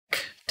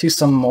to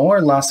some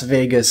more Las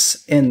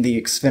Vegas in the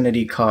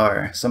Xfinity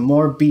car. Some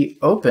more Beat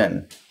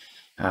Open.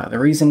 The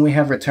reason we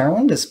have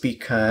returned is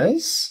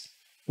because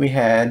we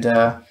had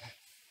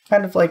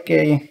kind of like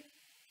a...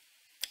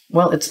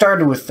 Well, it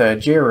started with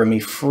Jeremy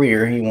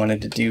Freer. He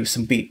wanted to do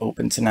some Beat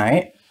Open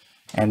tonight.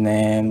 And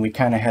then we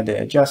kind of had to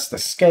adjust the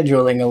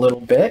scheduling a little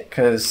bit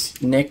because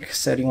Nick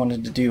said he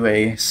wanted to do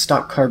a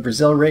stock car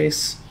Brazil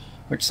race,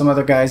 which some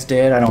other guys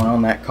did. I don't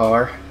own that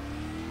car.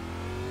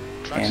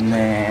 And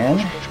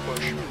then...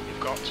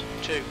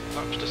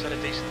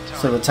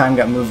 So the time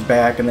got moved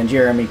back, and then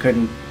Jeremy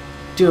couldn't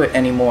do it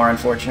anymore,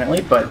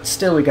 unfortunately. But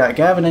still, we got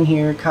Gavin in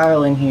here,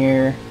 Kyle in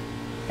here,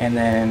 and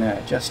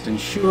then Justin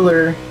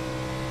Schuler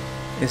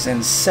is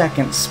in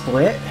second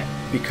split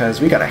because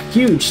we got a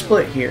huge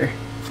split here.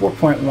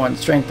 4.1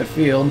 strength of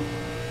field.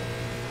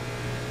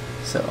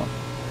 So,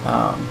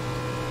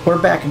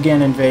 we're back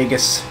again in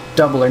Vegas.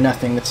 Double or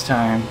nothing this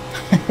time.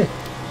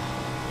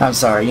 I'm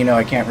sorry, you know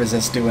I can't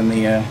resist doing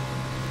the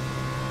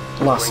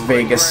Las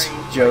Vegas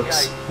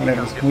jokes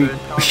whenever we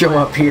show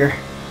up here.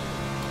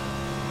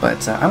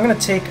 But I'm going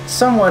to take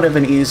somewhat of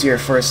an easier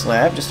first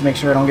lap just to make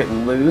sure I don't get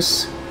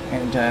loose,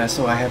 and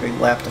so I have a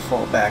lap to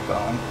fall back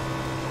on.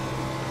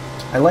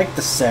 I like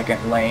the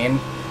second lane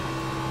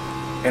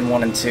in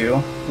 1 and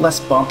 2.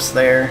 Less bumps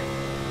there,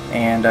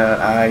 and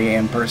I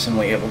am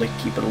personally able to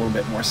keep it a little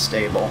bit more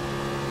stable.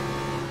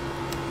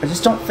 I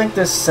just don't think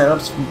this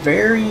setup's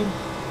very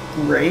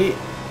great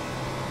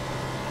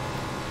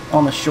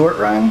on the short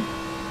run,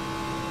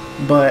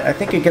 but I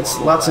think it gets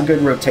lots of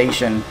good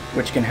rotation,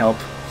 which can help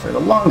for the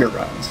longer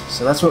runs.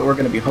 So that's what we're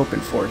going to be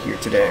hoping for here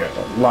today, are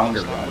the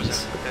longer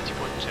runs.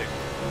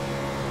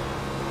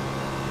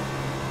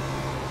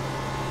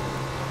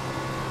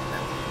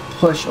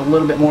 Push a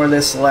little bit more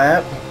this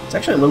lap. It's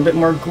actually a little bit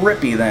more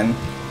grippy than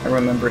I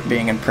remember it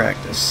being in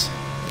practice.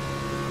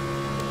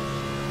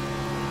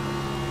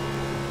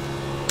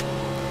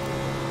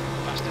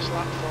 Fastest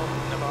lap for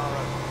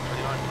Navarro,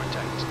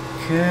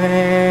 29.8.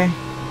 Okay.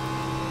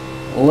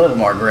 A little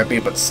more grippy,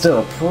 but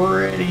still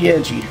pretty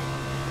edgy.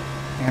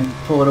 And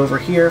pull it over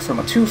here from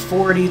a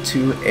 240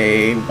 to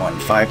a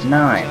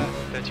 159.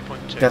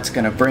 That's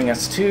going to bring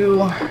us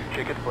to...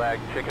 Chicken flag,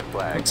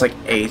 it's like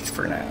 8th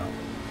for now.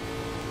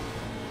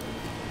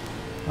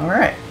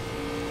 Alright,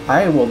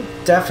 I will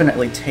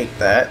definitely take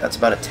that. That's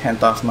about a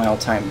 10th off my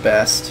all-time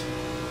best.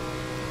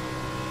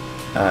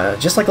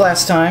 Just like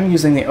last time,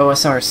 using the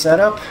OSR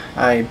setup,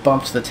 I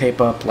bumped the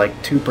tape up like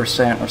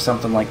 2% or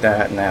something like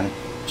that, and then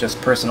just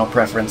personal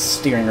preference,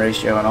 steering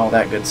ratio, and all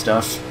that good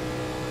stuff.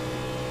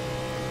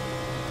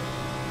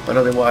 But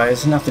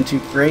otherwise, nothing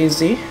too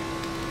crazy.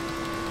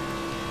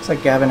 Looks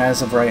like Gavin,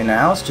 as of right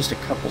now, is just a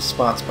couple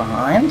spots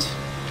behind.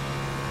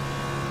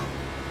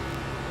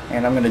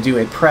 And I'm going to do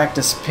a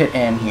practice pit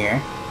in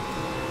here,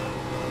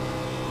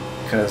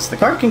 because the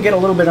car can get a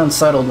little bit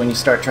unsettled when you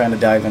start trying to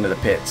dive into the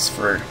pits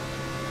for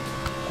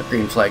a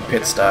green flag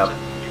pit stop.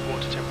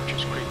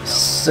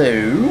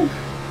 So,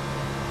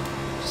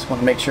 just want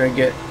to make sure I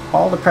get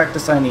all the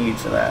practice I need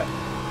for that.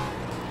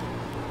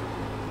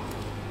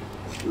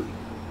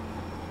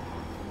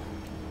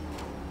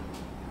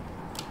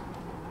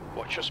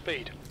 Watch your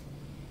speed.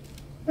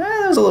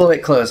 That was a little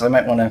bit close. I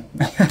might want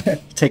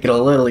to take it a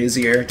little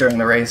easier during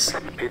the race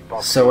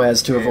so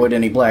as to avoid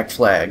any black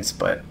flags,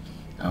 but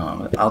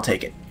I'll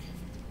take it.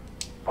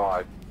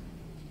 5.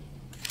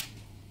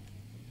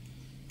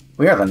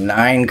 We are the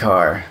 9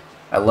 car.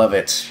 I love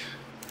it.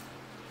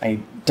 I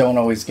don't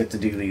always get to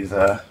do these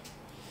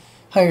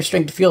higher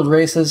strength field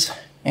races,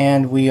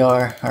 and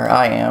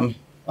I am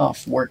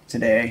off work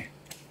today.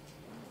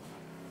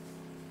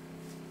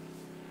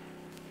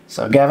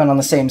 So Gavin on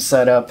the same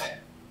setup.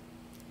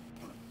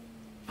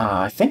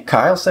 I think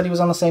Kyle said he was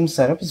on the same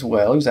setup as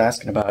well. He was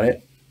asking about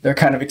it. They're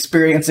kind of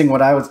experiencing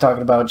what I was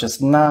talking about,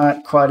 just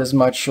not quite as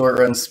much short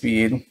run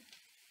speed.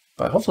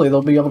 But hopefully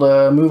they'll be able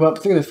to move up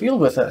through the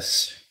field with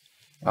us.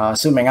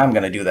 Assuming I'm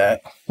going to do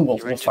that. We'll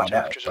find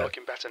out. Are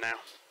looking better now.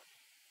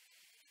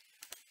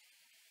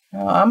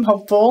 I'm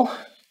hopeful.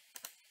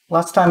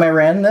 Last time I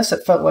ran this,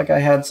 it felt like I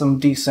had some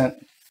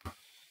decent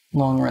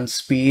long run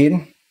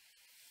speed.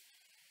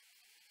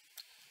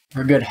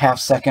 We're a good half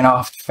second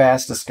off the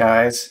fastest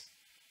guys.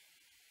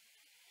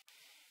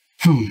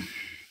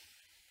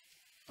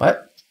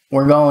 But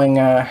we're going,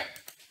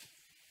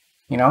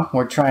 you know,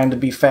 we're trying to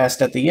be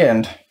fast at the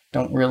end.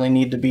 Don't really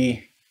need to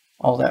be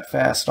all that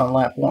fast on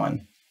lap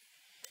 1.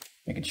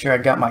 Making sure I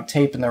got my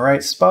tape in the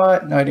right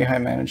spot. No idea how I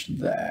managed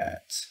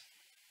that.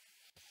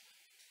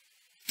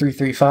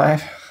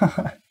 335.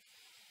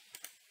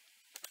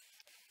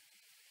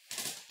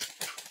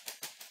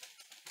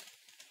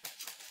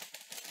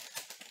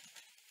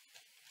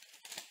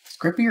 Is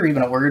grippy or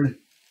even a word?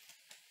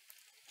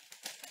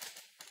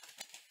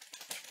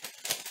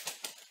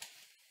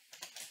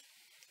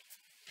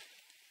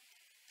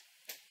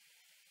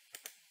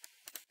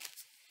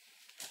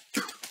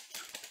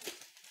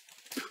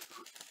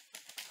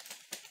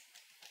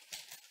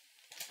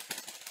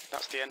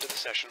 That's the end of the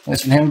session.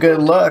 Wishing him good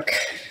luck.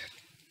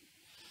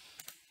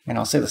 And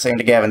I'll say the same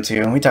to Gavin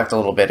too. We talked a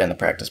little bit in the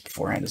practice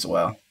beforehand as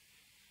well.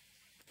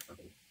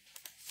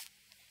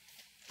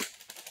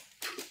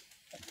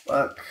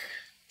 fuck?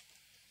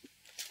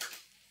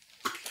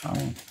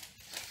 Oh,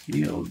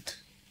 field.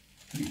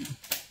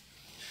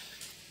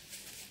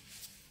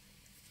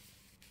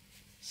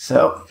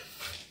 So,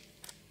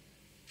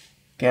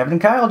 Gavin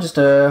and Kyle just,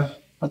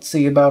 let's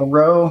see, about a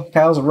row.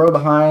 Kyle's a row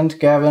behind.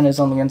 Gavin is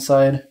on the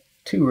inside,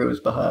 2 rows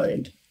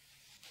behind.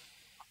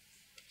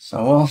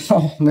 So,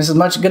 well, this is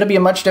going to be a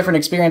much different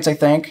experience, I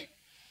think,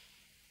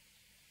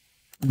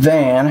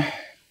 than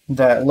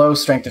that low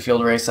strength of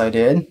field race I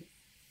did.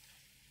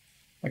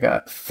 I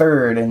got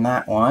 3rd in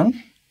that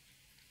one.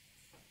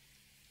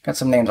 Got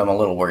some names I'm a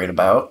little worried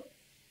about.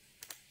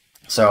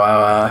 So,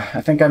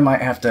 I think I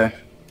might have to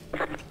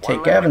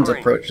take Gavin's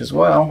approach as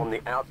well.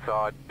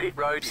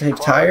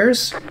 Save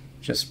tires,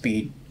 just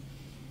be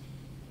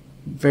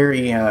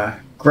very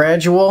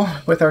gradual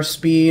with our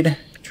speed,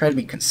 try to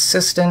be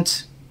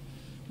consistent,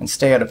 and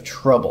stay out of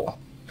trouble.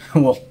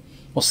 We'll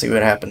see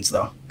what happens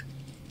though.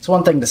 It's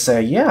one thing to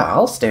say, yeah,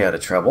 I'll stay out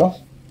of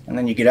trouble, and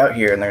then you get out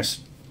here and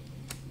there's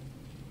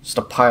just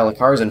a pile of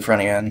cars in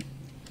front of you, and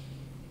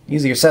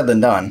easier said than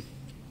done.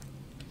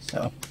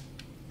 So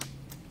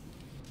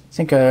I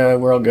think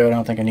we're all good. I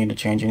don't think I need to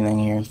change anything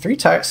here. 3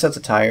 sets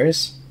of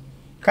tires.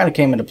 Kind of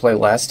came into play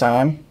last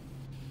time,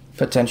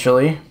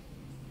 potentially.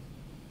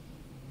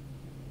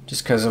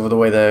 Just because of the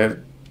way the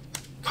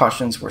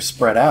cautions were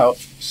spread out.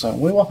 So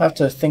we will have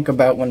to think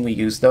about when we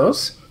use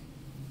those.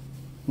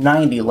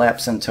 90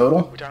 laps in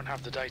total. We don't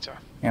have the data.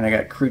 And I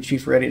got crew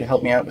chief ready to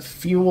help me out with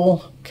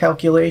fuel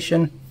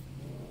calculation.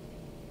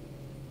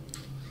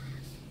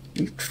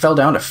 We fell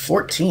down to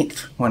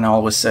 14th when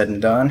all was said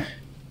and done.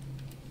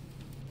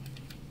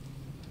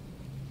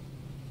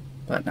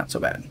 But not so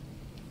bad.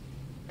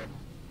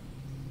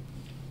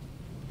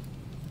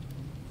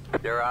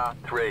 There are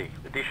 3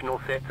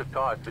 additional sets of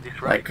tires for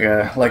this race.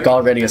 Like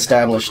already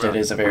established, it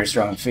is a very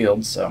strong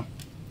field, so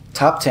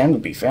top 10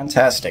 would be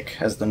fantastic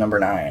as the number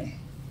 9.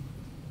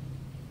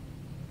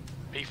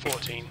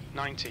 P14,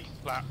 90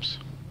 laps.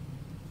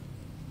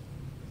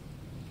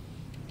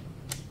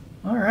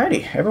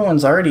 Alrighty,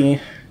 everyone's already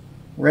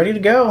ready to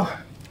go.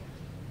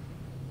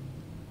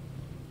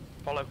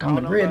 Follow On car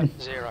the number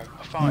grid. 0,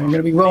 a 5. We're going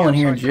to be rolling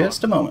here in The outside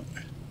just a moment.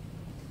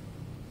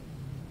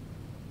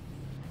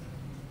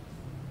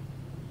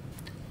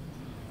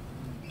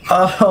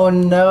 Oh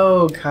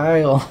no,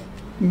 Kyle.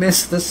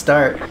 Missed the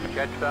start.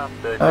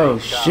 Oh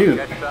shoot.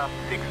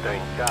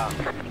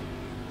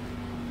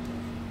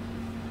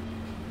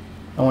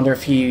 I wonder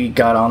if he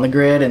got on the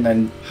grid and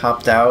then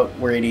hopped out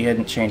where he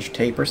hadn't changed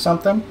tape or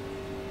something.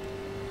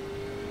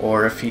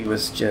 Or if he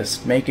was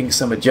just making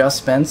some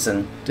adjustments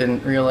and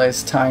didn't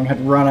realize time had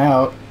run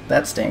out.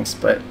 That stinks,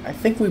 but I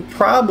think we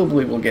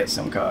probably will get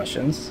some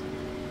cautions.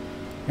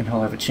 And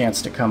he'll have a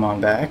chance to come on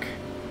back.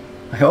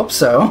 I hope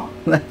so.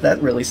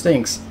 That really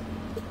stinks.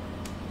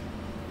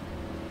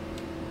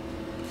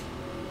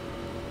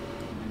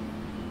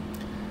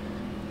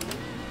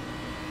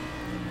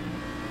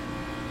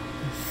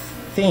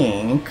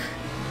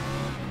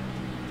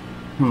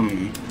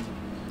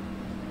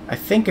 I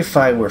think if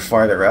I were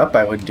farther up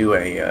I would do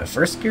a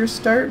first gear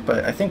start,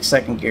 but I think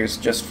second gear is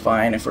just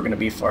fine if we're going to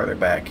be farther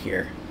back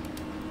here.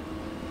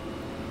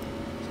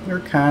 So we're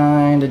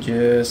kind of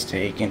just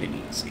taking it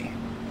easy.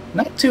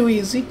 Not too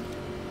easy.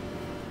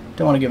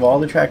 Don't want to give all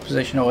the track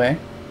position away,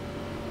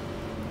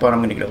 but I'm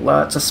going to get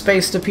lots of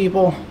space to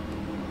people.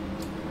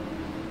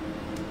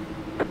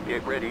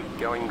 Get ready,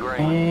 going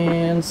green.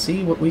 And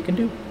see what we can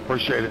do.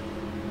 Appreciate it.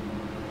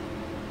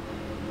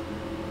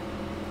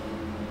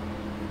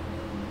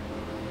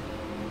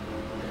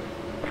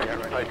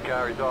 Pace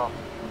car is off.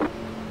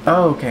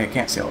 Oh, okay, I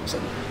can't see all of a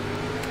sudden.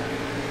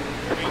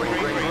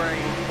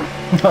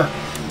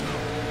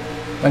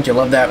 Don't you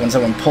love that when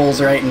someone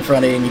pulls right in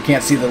front of you and you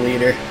can't see the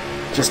leader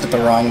just at the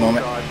wrong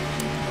moment?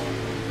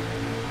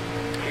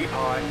 Keep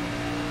high.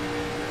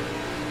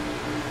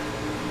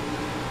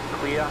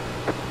 Clear.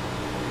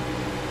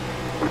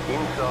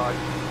 Inside.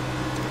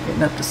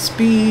 Getting up to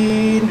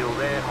speed. Still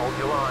there, hold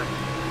your line.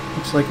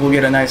 Looks like we'll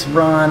get a nice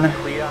run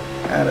Clear.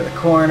 out of the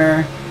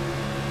corner.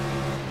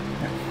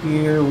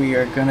 Here we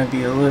are gonna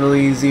be a little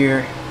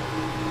easier.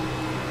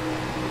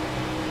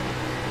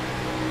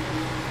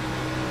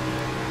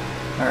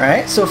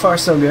 Alright, so far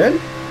so good.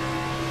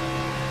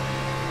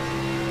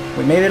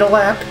 We made it a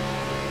lap.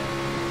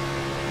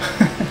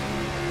 P13.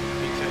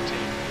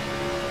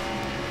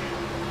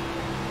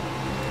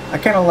 I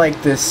kind of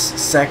like this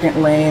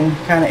second lane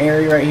kind of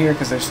area right here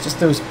because there's just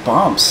those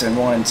bumps in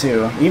 1 and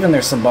 2. Even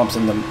there's some bumps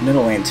in the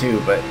middle lane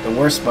too, but the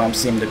worst bumps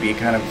seem to be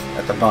kind of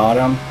at the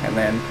bottom, and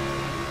then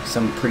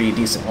some pretty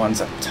decent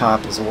ones up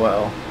top as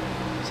well.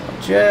 So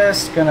I'm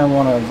just gonna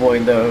want to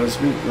avoid those.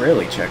 We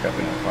really check up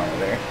in the corner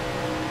there.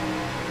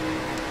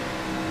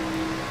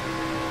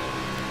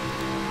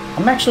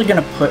 I'm actually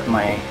gonna put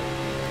my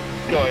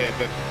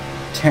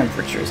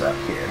temperatures up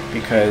here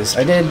because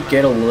I did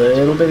get a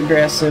little bit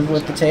aggressive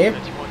with the tape.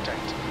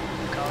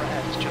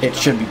 It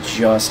should be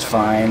just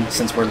fine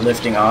since we're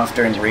lifting off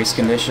during race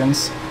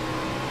conditions,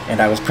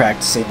 and I was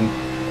practicing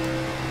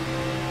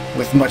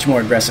with much more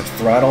aggressive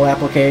throttle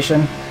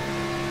application.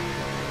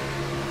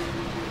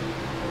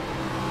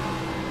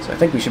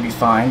 think we should be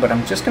fine, but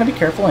I'm just going to be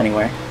careful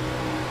anyway.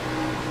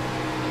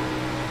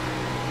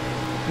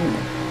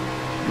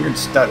 Weird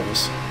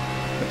stutters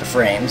with the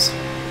frames.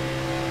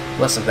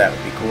 Less of that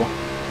would be cool.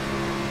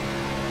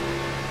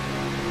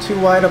 Too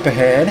wide up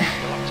ahead. The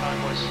lap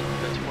time was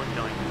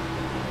 30.9.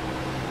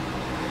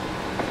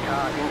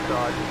 Car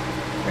inside.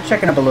 We're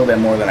checking up a little bit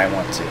more than I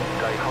want to. Stay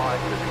high.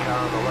 There's a car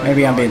on the low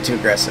Maybe I'm side. being too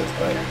aggressive,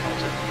 but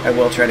I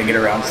will try to get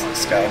around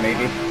this guy,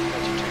 maybe. 32.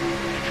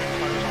 Entering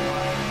close on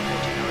lap 49.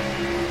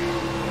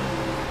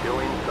 Still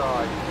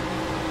inside.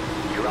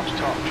 You're up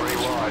top, 3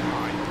 wide.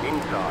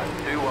 Inside,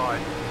 2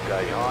 wide.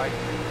 Stay high.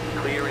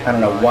 Clear inside. I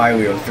don't know why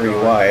we were 3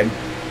 wide.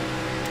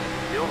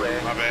 Still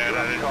there. My bad,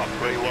 I didn't Top, 3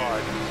 put you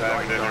wide.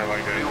 back in there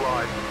like 2 that.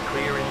 wide.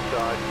 Clear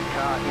inside.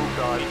 Car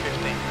inside.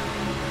 15.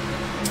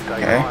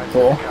 Stay Okay, high.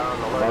 cool. Car on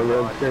the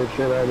low side.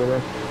 Still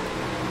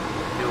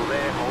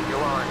there. Hold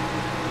your line.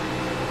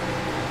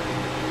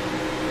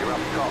 You're up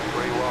top,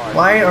 3 wide.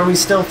 Why are we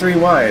still 3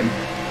 wide?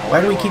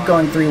 Why do we keep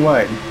going 3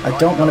 wide? I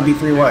don't want to be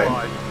 3 wide.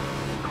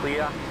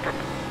 Clear.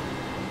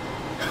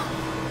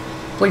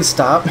 Please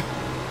stop.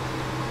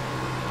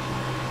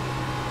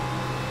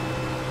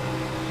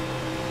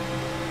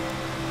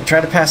 I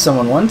tried to pass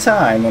someone one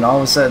time, and all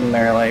of a sudden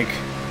they're like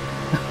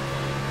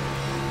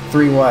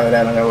 3 wide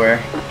out of nowhere.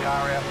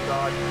 Car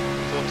outside.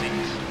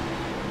 14th.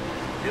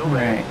 Still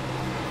there. Right.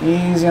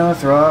 Easy on the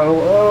throttle.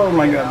 Oh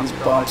my god, these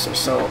bumps are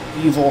so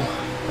evil.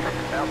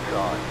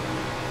 Outside.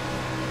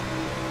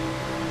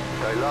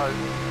 Stay low.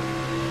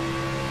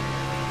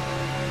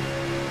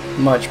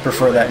 Much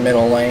prefer that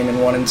middle lane in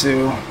 1 and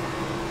 2.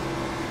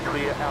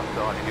 Clear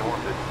outside if you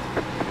want it.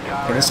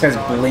 Car Okay, this guy's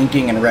outside.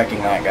 blinking and wrecking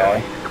that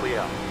guy.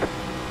 Clear.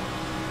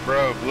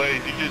 Bro,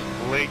 Blaze, you just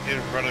blinked in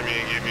front of me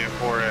and gave me a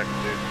 4X,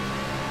 dude.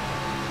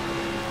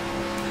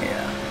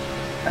 Yeah.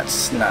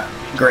 That's not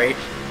great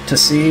to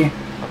see.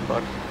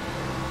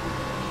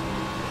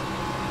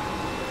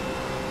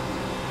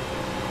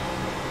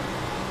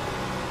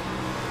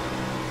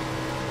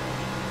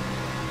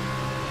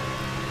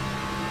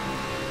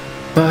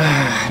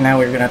 But now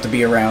we're gonna have to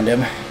be around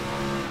him.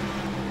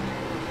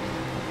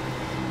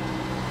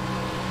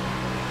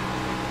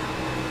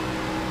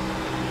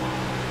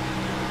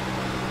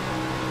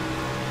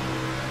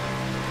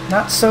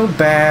 Not so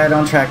bad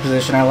on track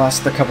position. I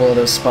lost a couple of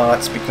those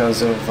spots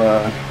because of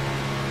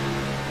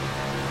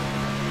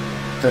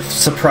the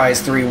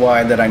surprise 3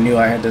 wide that I knew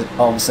I had to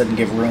all of a sudden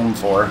give room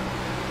for.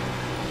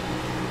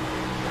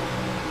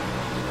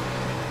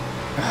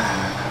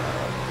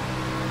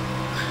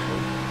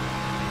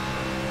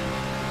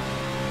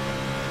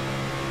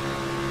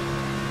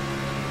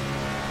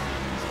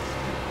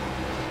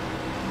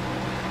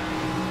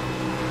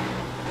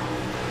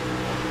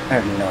 I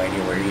have no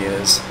idea where he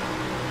is.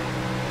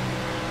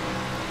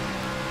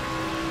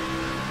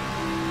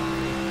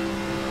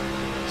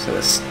 So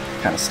this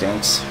kind of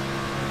stinks.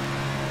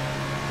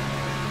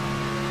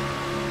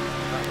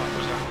 That lap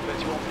was at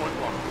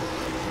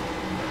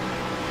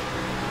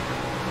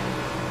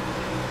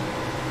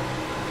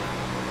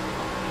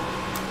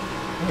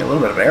 31.1. Get a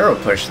little bit of arrow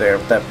push there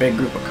with that big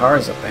group of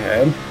cars up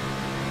ahead.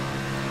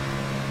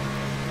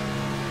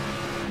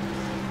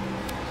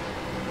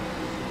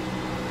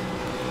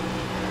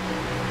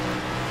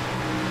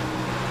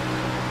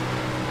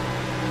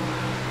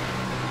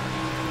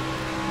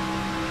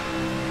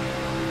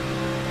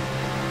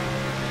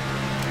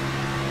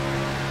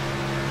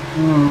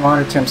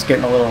 Water temp's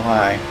getting a little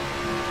high. The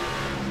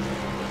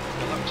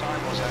lap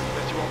time was at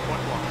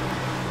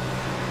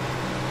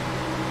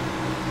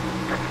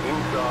 31.1.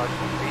 Inside.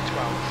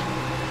 B12.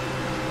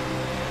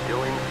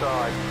 Still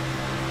inside.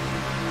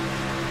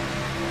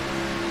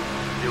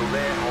 Still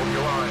there. Hold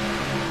your line.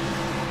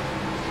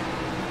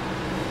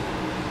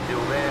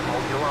 Still there.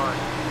 Hold your line.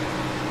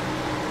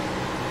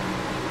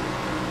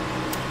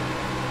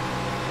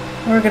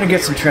 We're gonna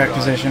get some track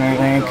position, I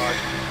think.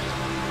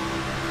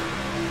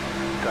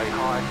 Stay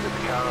high. There's a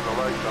car on the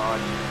low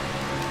side.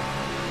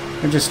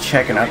 We're just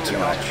checking up too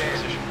much.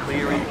 Position.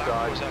 Clear Lap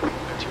inside. was at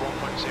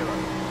 31.0.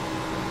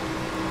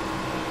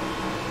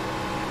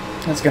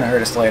 That's gonna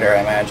hurt us later, I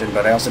imagine,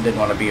 but I also did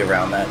want to be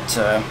around that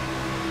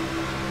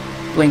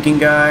blinking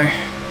guy.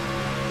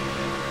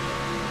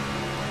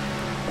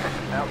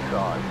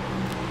 Outside.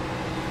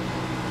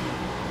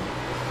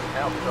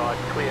 Outside.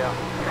 Clear.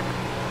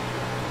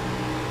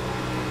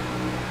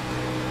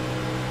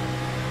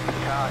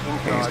 Car Okay,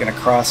 inside. he's gonna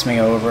cross me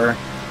over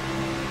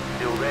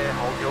Still there.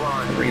 Hold your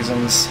line. for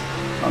reasons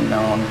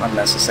unknown,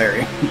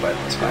 unnecessary, but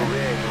it's Still fine.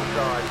 there.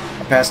 Inside.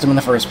 I passed him in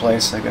the first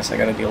place. I guess I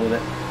gotta deal with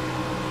it.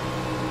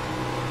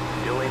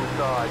 Still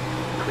inside.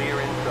 Clear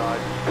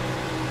inside.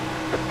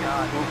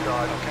 Car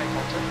inside. Okay,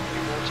 Potter.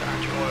 Your water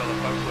and your oil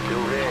are both looking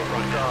Still pretty there. hot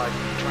right now.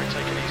 Inside. Try and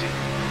take it easy.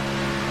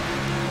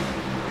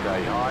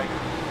 Stay high.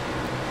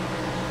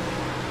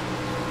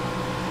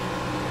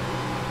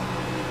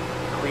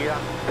 Clear.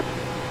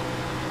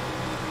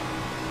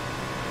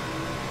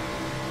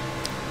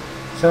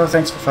 So,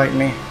 thanks for fighting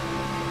me.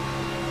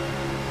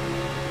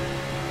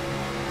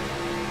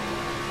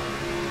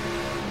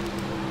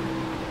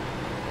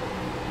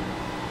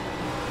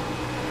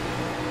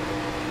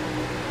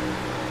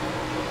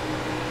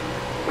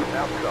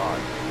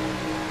 outside.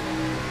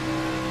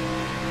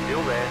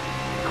 Still there.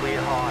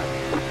 Clear high.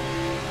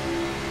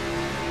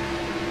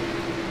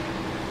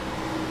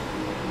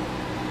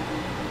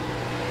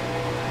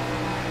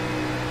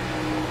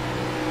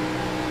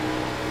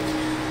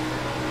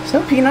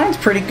 So P9's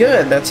pretty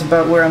good. That's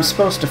about where I'm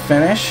supposed to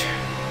finish.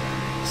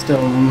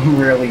 Still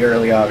really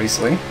early,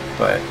 obviously,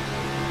 but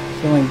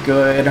feeling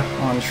good,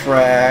 on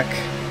track.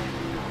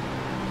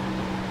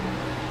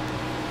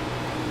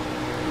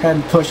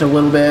 Had to push a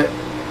little bit,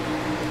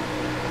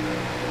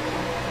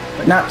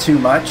 but not too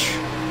much.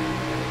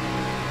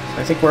 So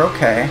I think we're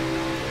okay.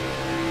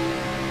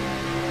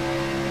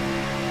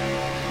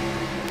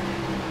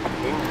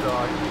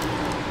 Inside.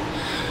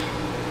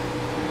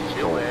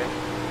 Still there.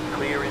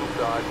 Clear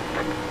inside.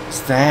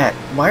 What's that?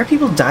 Why are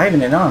people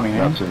diving in on me,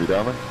 man?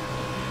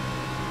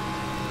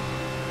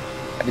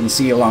 I didn't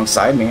see you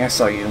alongside me. I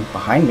saw you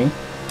behind me.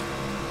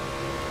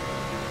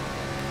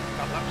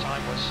 That lap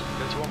time was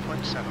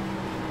 31.7.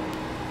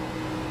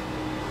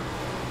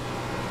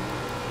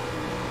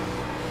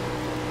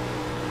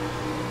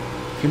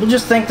 People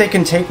just think they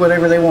can take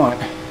whatever they want.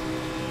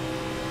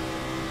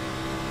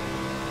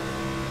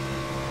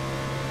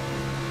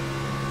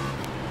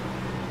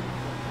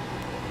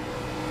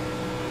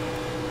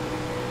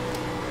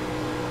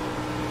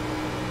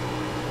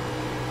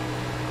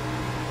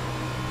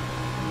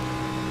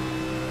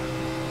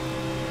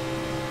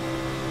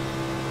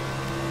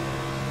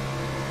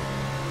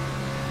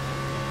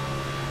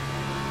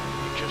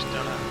 You've just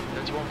done a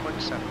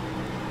 31.7.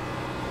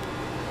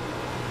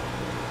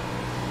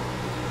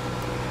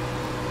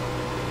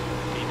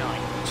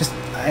 Just,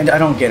 I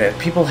don't get it.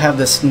 People have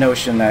this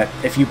notion that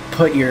if you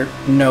put your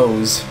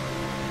nose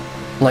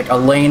like a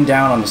lane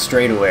down on the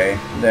straightaway,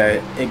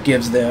 that it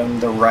gives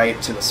them the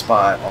right to the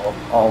spot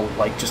all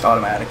like just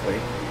automatically.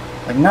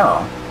 Like,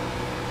 no.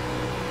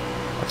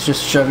 It's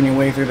just shoving your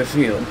way through the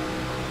field.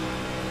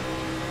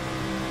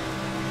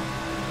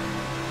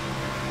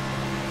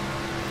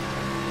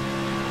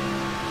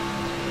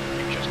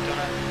 You've just done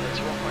a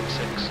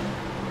 31.6.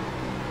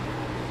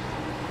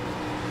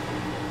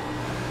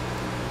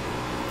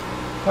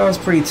 That was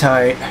pretty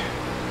tight.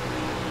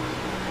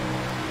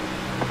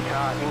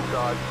 Car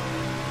inside.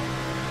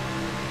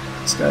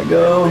 Just gotta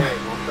go. There,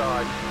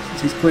 inside.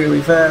 Since he's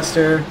clearly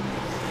faster.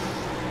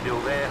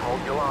 Still there.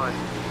 Hold your line.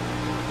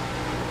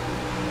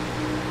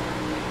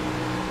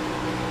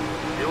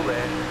 Still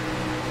there.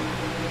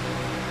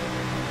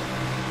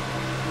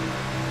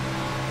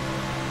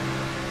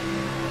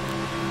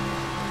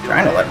 Still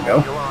Trying to there, let him go.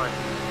 hold your line.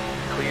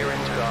 Clear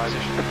inside.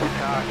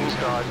 Car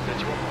inside.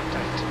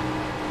 31.8.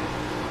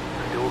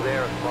 Still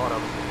there at the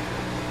bottom.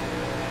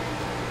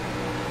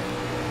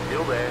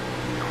 Still there.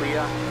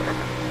 Clear.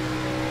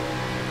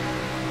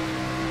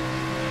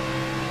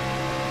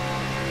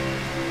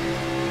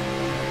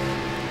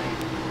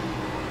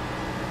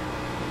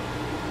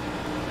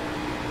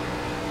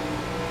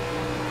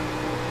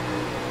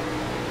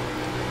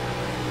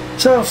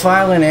 So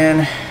filing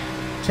in.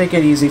 Take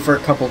it easy for a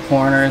couple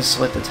corners.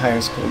 Let the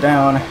tires cool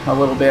down a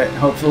little bit,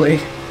 hopefully.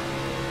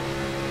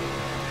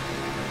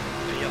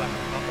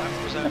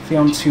 Not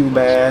feeling too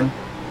bad.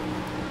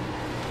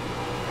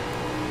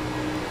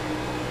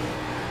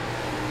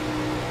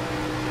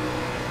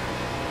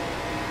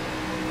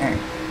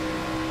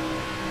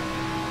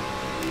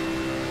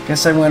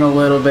 Guess I went a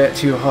little bit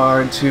too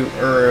hard too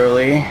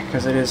early,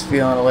 because it is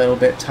feeling a little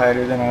bit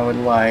tighter than I would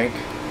like,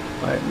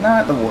 but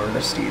not the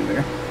worst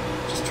either.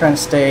 Just trying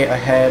to stay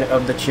ahead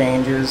of the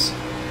changes.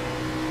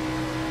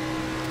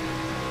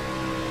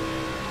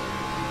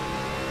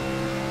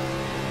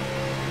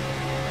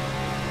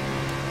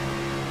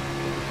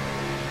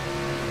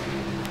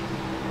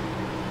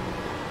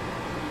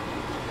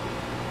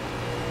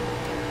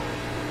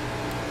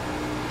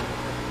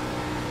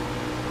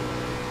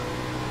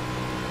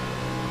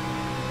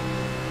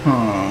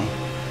 Hmm.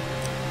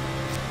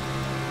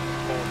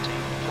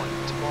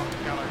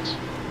 14.1 gallons.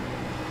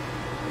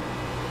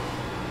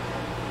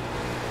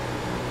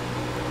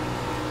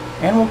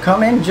 And we'll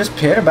come in just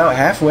pit about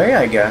halfway,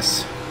 I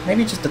guess.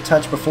 Maybe just a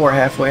touch before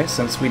halfway,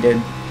 since we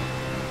did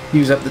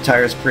use up the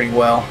tires pretty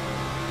well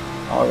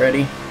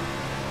already.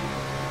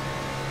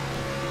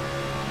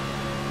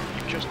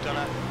 You've just done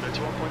a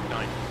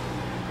 31.9.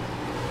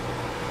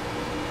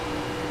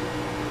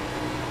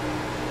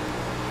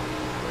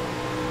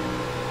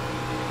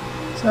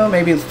 So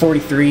maybe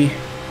 43,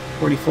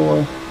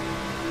 44.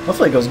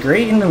 Hopefully it goes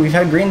green. We've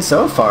had green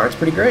so far. It's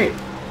pretty great.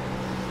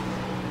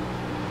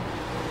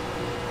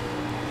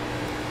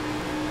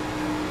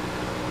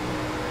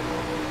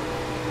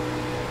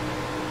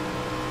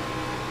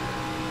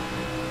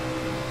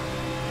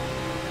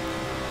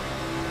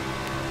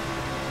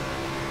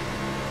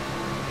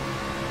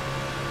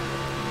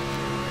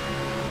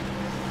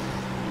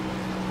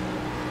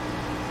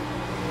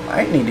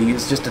 Might need to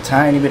use just a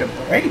tiny bit of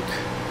brake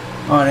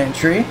on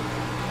entry.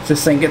 If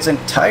this thing gets in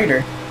tighter,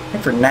 I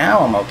think for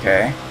now I'm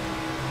okay.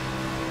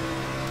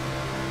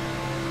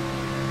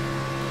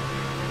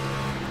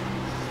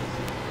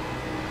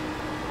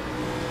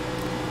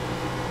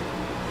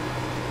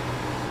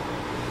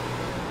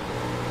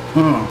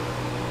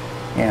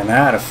 Yeah,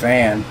 not a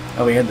fan.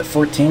 Oh, we had the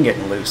 14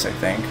 getting loose, I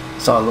think.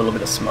 Saw a little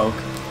bit of smoke.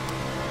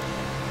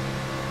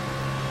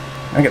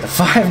 I get the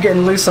 5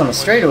 getting loose on the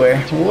straightaway.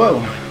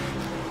 Whoa.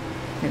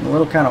 Getting a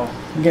little kind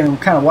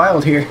of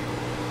wild here.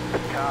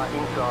 Car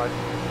inside.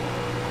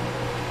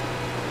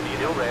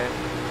 Still there.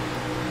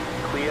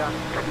 Clear.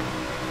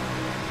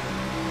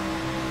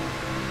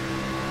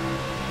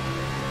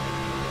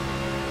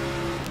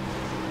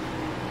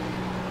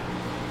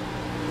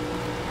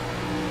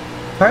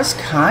 Car's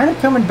kind of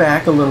coming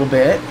back a little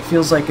bit.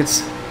 Feels like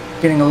it's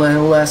getting a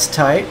little less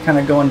tight, kind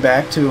of going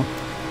back to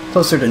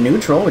closer to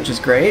neutral, which is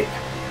great.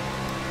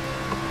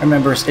 I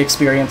remember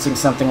experiencing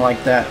something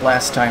like that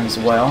last time as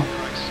well.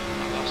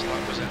 Last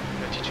lap was at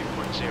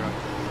 32.0.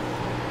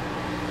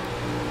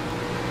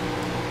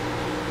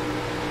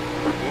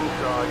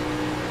 Inside.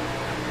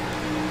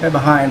 Guy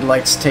behind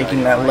likes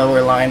taking that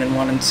lower line in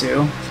 1 and 2.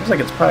 Seems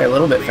like it's probably a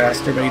little bit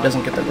faster, but he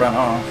doesn't get the run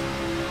off.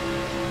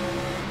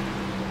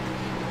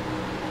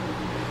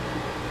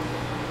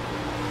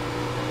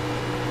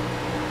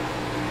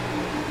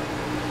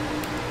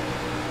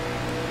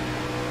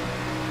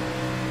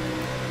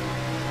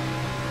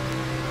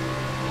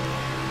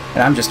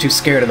 And I'm just too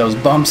scared of those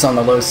bumps on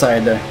the low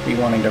side to be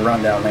wanting to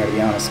run down there, to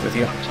be honest with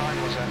you. Lap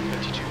time was at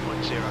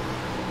 32.0.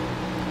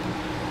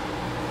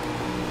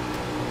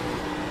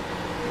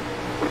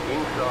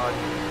 Inside.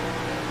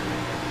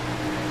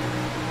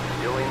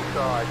 Still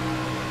inside.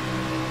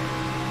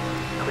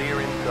 Clear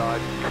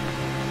inside.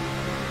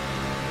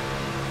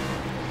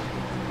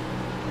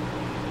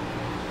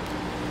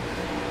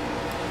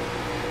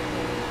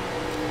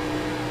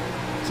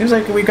 Seems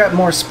like we got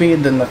more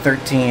speed than the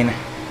 13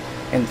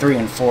 in 3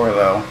 and 4,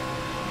 though.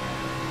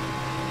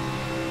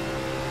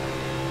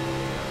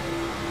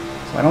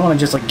 So I don't want to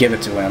just like give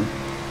it to him.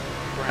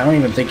 I don't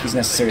even think he's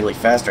necessarily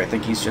faster. I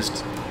think he's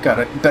just got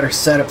a better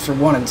setup for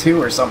 1 and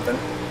 2 or something.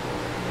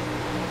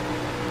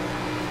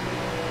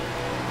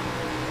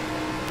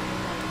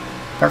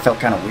 Car felt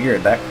kind of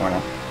weird that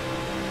corner.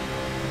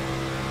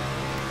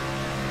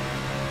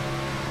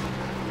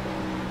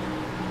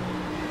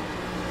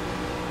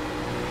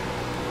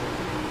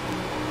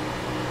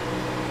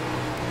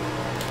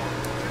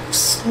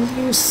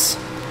 Loose.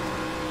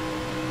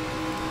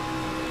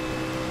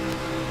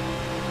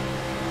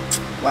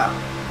 Wow.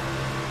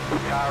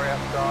 Car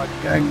outside.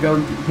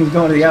 He's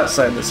going to the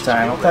outside this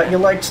time. I thought you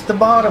liked the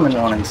bottom in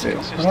 1 and 2.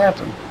 What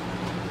happened?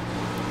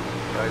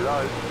 Go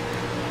low.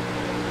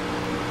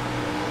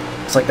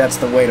 Looks like that's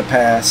the way to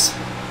pass.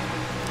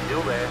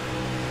 Still there.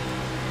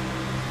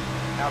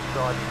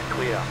 Outside is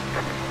clear.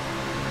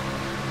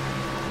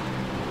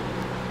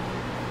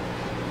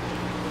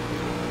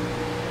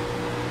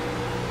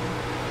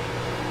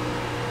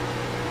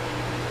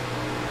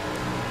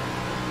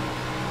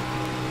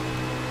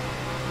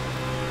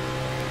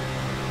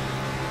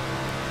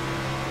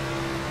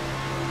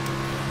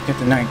 Get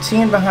the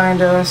 19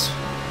 behind us.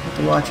 Have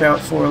to watch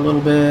out for a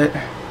little bit.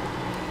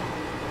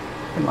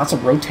 And lots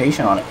of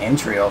rotation on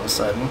entry all of a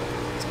sudden.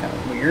 It's kind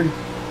of weird.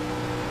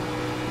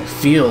 It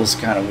feels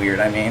kind of weird,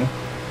 I mean.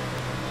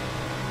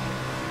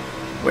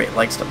 Wait, it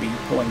likes to be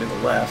pulling to the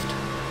left.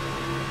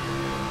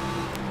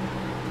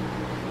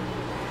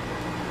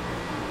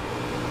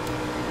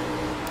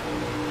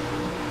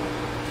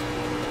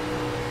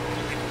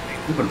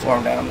 Open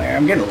form down there.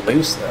 I'm getting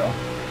loose though.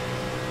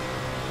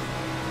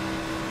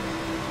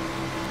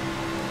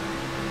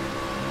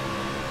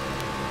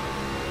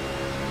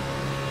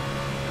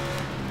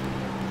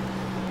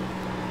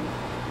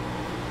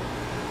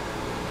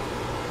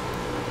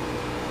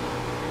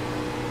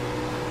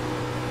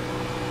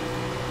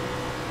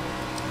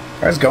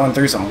 I was going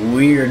through some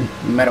weird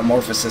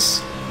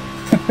metamorphosis.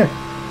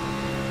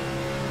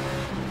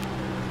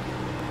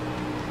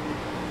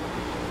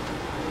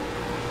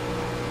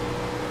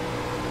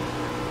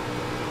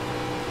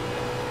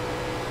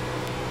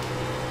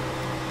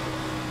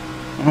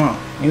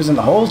 Using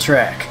the whole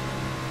track.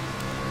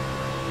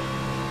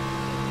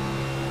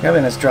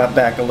 Kevin has dropped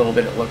back a little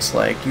bit, it looks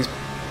like. He's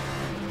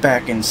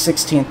back in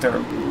 16th or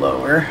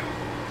lower.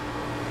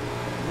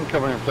 I'm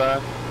coming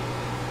inside.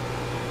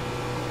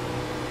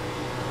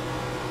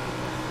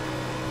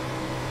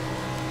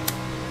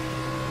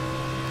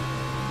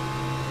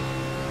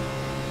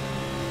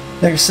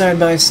 They're side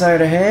by side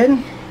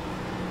ahead.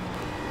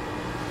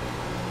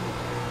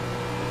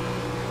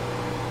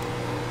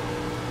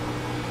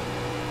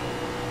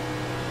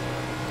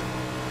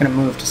 Gonna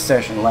move to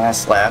session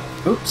last lap.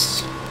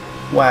 Oops.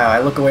 Wow, I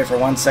look away for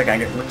 1 second, I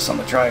get loose on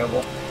the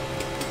triangle.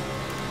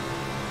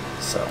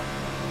 So,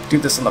 do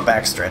this on the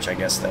backstretch, I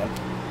guess, then.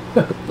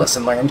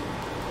 Lesson learned.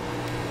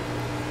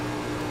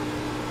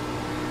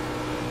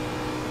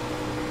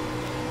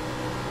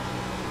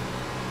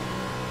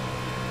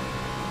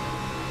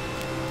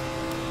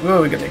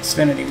 Ooh, we got the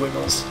Xfinity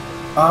wiggles.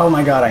 Oh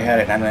my god, I had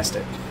it and I missed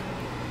it.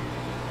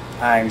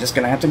 I'm just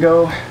gonna have to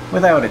go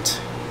without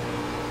it.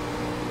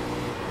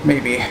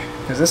 Maybe,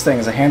 because this thing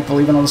is a handful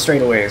even on the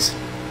straightaways.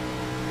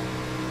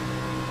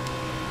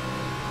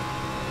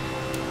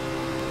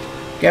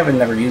 Gavin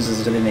never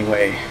uses it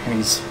anyway, and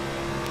he's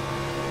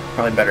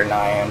probably better than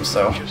I am,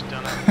 so Just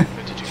done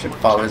it. should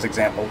follow his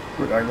example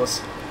regardless.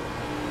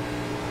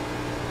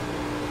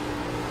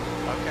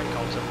 Okay,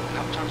 Colton.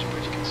 Lap times are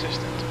pretty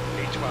consistent.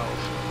 P12.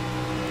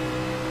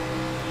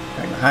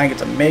 Right behind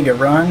gets a mega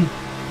run.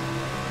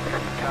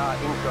 Car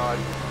inside.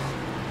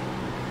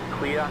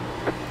 Clear.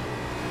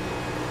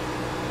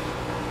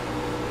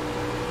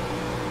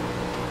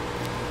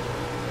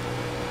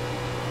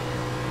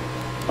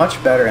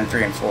 Much better in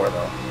 3 and 4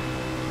 though.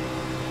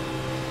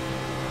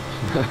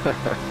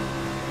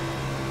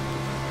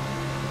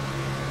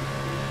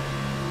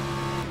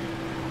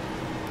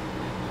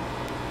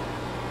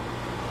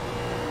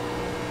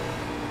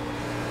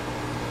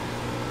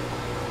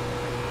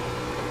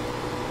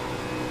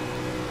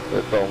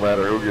 It don't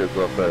matter who gets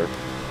up there.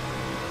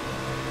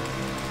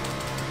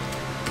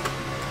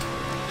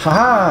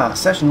 Haha!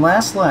 Session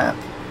last lap.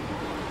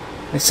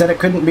 They said it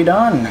couldn't be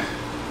done.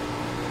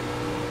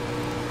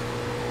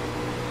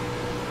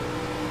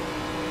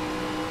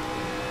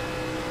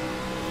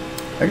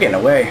 They're getting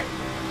away.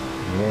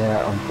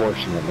 Yeah,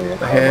 unfortunately,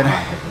 Ahead. I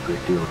have a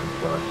great deal of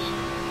influence.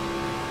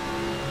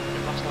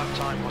 Your last lap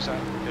time was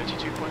at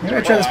 32.3. We're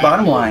gonna try this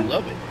bottom line.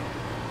 Love it.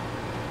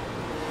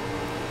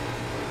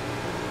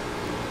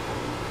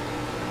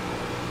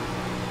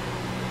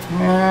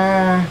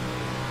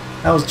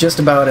 That was just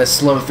about as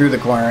slow through the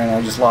corner, and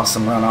I just lost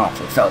some runoff.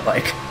 It felt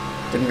like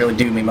didn't really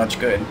do me much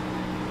good.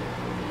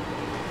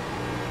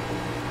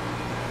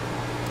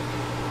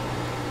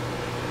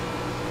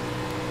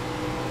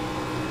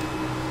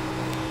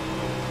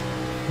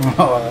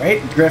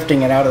 Alright,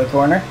 drifting it out of the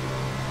corner.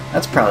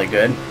 That's probably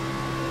good.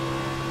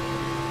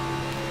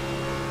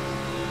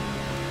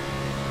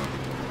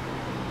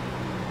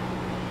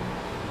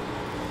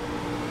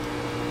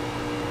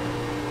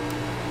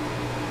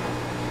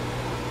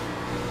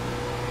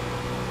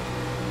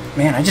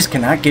 Man, I just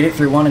cannot get it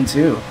through 1 and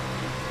 2.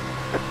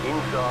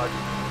 Inside.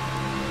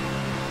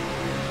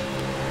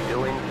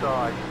 Still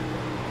inside.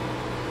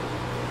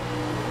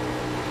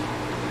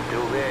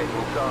 Still there,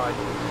 inside.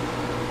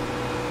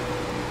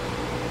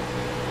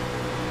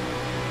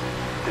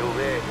 Still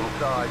there,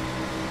 inside.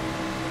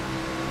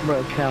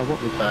 Bro, Cal,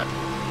 what was that?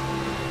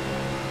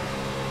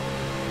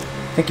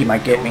 I think he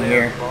might get me Still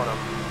there, here. bottom.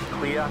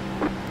 Clear.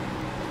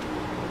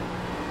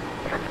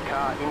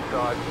 Car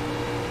inside.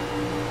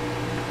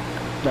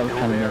 That was Still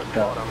kind of there, messed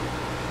up. bottom.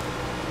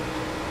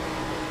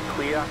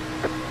 Clear.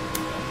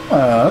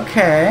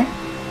 Okay.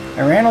 I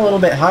ran a little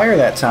bit higher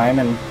that time,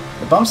 and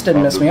the bumps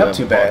didn't mess me up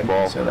too bad,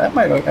 so that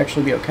might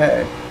actually be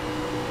okay.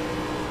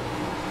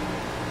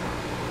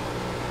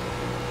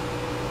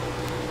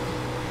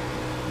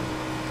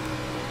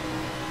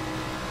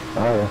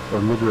 Alright,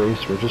 we're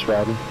mid-race, we're just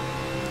riding.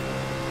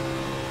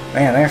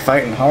 Man, they're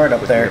fighting hard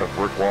up We there. hit a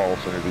brick wall as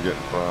soon as we get in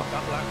front.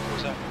 That lap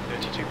was at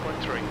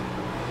 32.3.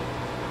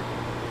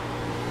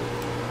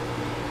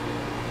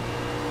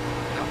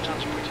 Lap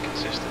times are pretty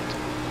consistent.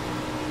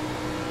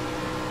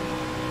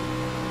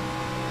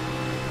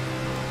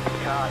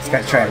 Car This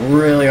guy's inside. trying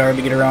really hard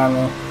to get around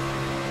me.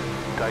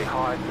 Stay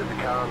high, there's a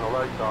car on the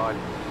low side.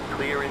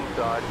 Clear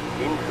inside,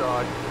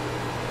 inside.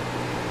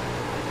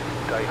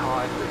 Stay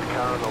high, there's a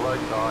car on the low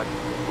side.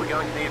 We're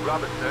going to need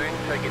rubber soon,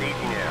 take it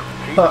easy now.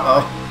 Keep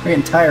Uh-oh. We're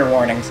getting tire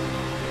warnings.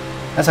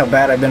 That's how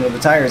bad I've been with the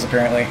tires,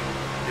 apparently.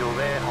 still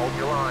there, hold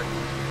your line.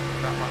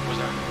 That lap was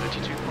at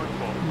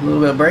 32.4. A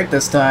little bit of break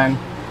this time.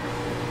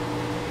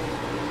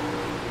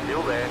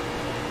 Still there.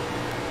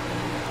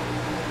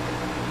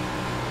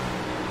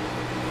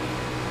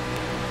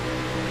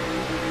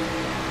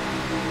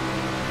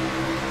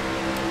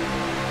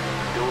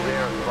 Still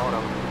there at the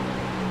bottom.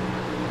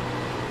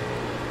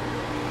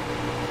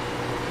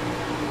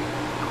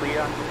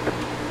 Clear.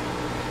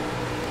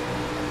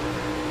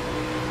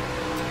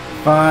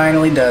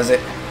 Finally does it.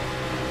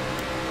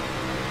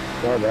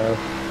 Oh no.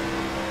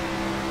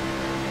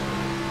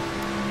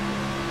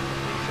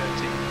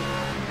 P30.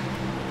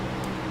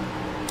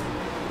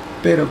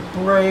 Bit of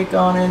break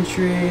on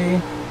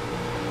entry.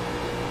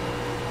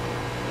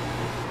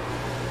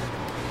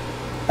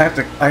 I have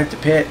to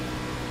pit.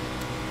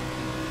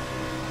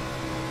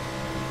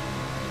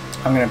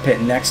 I'm gonna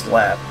pit next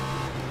lap.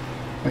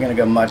 We're gonna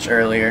go much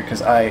earlier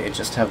because I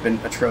just have been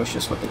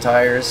atrocious with the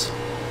tires.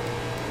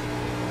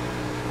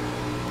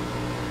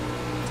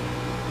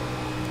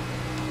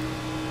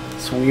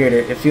 It's weird.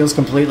 It feels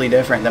completely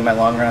different than my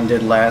long run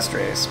did last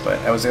race, but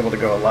I was able to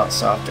go a lot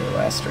softer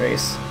last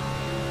race,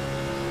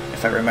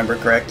 if I remember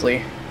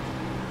correctly.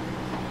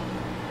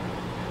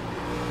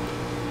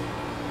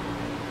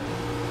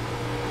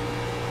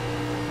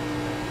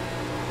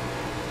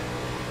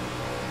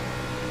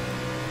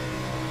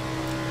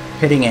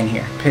 Pitting in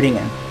here, pitting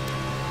in.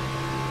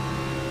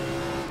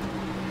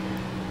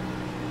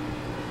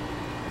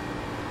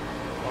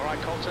 Alright,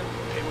 Colton,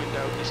 pit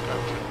window is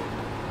open.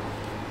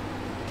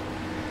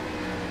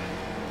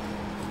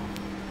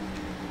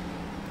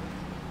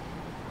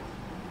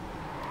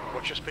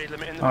 What's your speed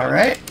limit in the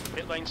Alright.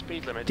 pit lane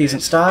speed limit?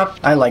 Decent is stop.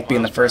 50 I like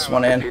being the miles first per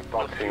one hour. in. Pit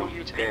I'll box fuel in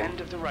you to the 10,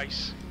 end of the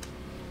race.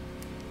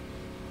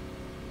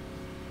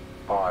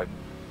 5,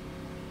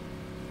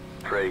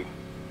 3,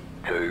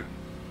 2,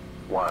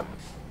 1.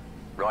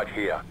 Right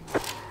here.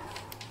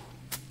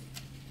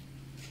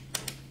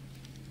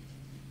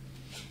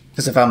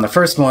 Because if I'm the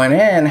first one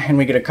in and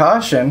we get a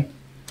caution,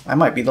 I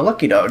might be the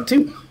lucky dog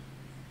too.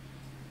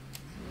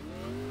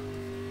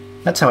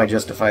 That's how I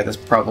justify this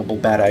probable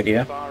bad idea.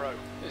 Navarro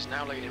is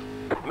now leading.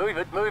 Move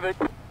it, move it.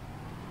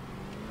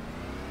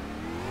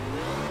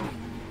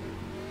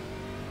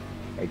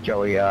 Hey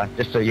Joey,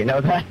 just so you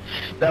know that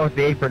was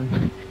the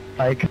apron.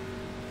 Like,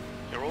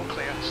 You're all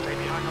clear. Stay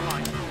behind the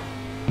line.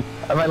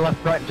 I went left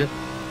front, just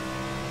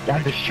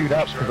had to shoot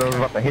up because I was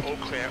about to hit All you.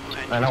 clear.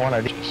 I don't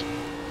want to.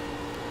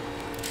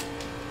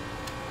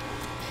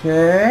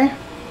 Okay.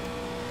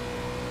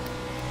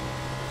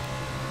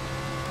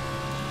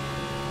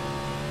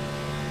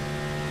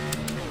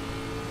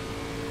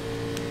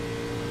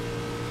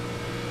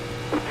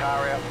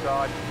 Car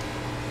outside.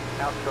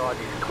 Outside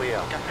is clear.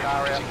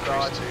 Car Gap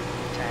outside. increased to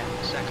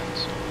 10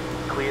 seconds.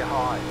 Clear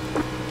high.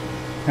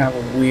 Have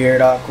a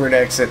weird, awkward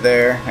exit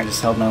there. I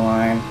just held my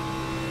line.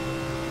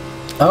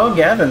 Oh,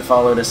 Gavin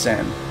followed us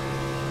in.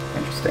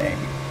 Interesting.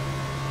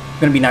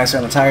 Gonna be nicer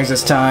on the tires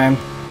this time.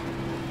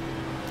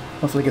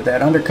 Hopefully get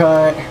that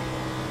undercut.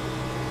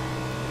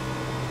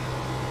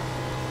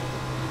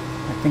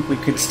 I think we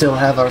could still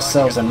have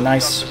ourselves a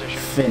nice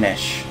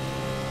finish.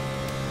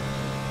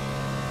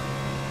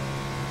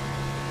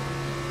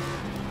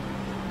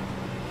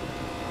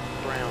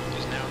 Brown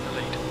is now in the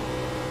lead.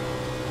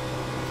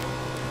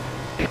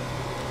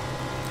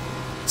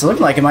 It's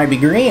looking like it might be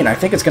green. I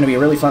think it's going to be a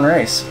really fun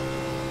race.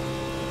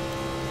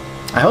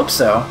 I hope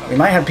so. We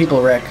might have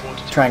people wreck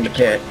trying to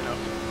pit.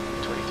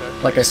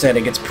 Like I said,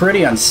 it gets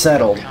pretty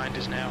unsettled Behind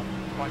is now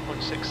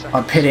 5.6 seconds.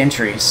 on pit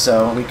entry,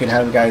 so we could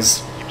have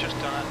guys, You've just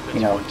done it. you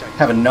know,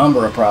 have a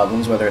number of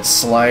problems, whether it's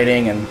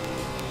sliding and,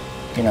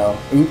 you know,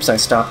 oops, I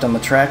stopped on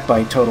the track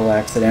by total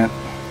accident,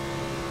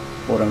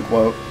 quote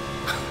unquote.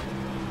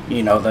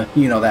 You know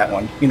that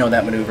one. You know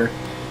that maneuver.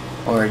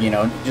 Or, you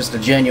know, just a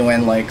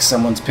genuine, like,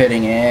 someone's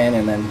pitting in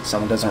and then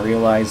someone doesn't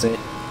realize it,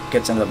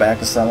 gets into the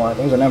back of someone.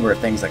 There's a number of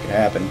things that could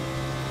happen.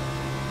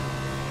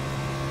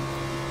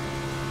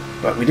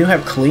 But we do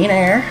have clean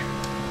air,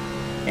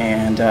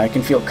 and I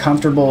can feel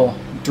comfortable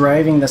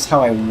driving this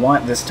how I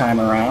want this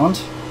time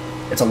around.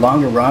 It's a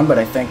longer run, but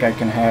I think I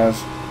can have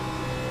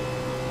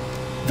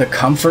the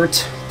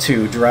comfort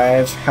to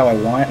drive how I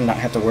want and not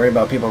have to worry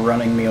about people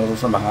running me over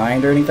from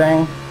behind or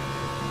anything.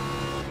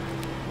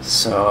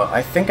 So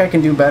I think I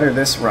can do better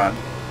this run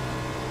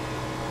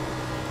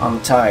on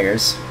the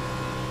tires.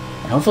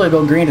 And hopefully I'll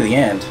go green to the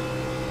end.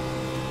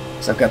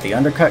 So I've got the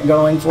undercut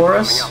going for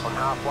us.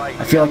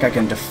 I feel like I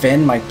can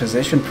defend my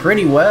position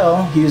pretty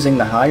well using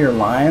the higher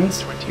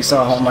lines. You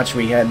saw how much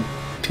we had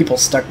people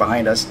stuck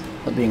behind us,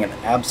 being an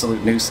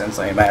absolute nuisance,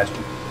 I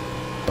imagine.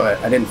 But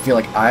I didn't feel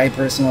like I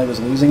personally was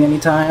losing any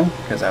time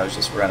because I was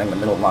just running the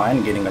middle line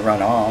and getting the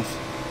run off.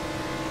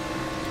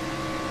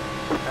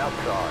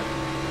 Outside.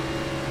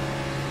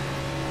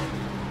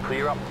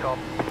 Clear up top.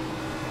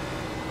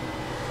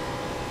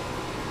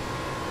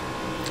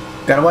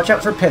 Gotta watch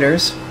out for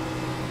pitters,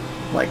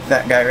 like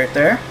that guy right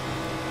there.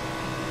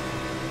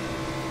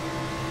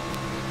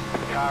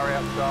 Car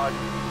outside.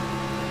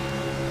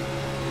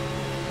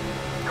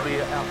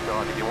 Clear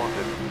outside if you want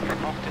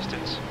it. Off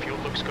distance. Fuel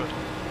looks good.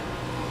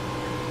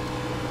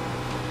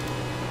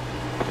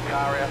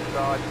 Car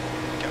outside.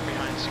 Gap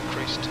behind's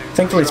increased to...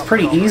 Thankfully it's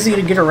pretty easy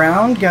to get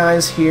around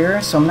guys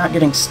here, so I'm not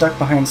getting stuck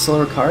behind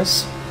slower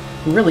cars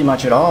really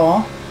much at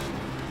all.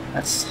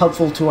 That's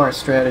helpful to our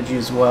strategy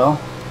as well.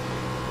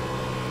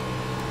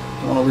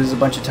 Don't want to lose a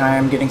bunch of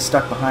time getting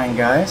stuck behind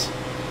guys.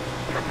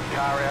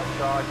 Car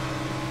outside.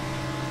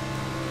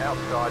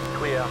 Outside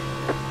clear.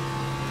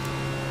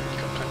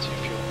 You've got plenty of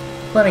fuel.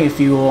 Plenty of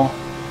fuel.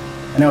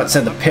 I know it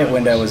said the pit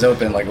window was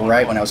open like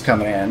right when I was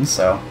coming in,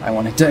 so I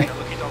wanted to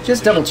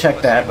just double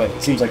check that, but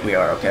it seems like we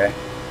are okay.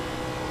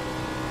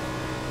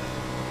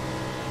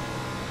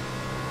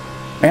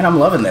 Man, I'm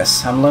loving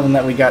this. I'm loving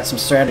that we got some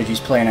strategies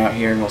playing out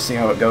here, and we'll see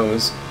how it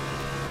goes.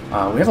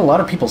 We have a lot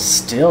of people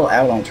still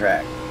out on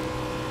track,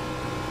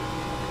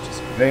 which is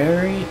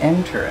very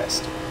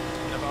interesting.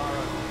 Navarro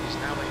is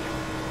now leading.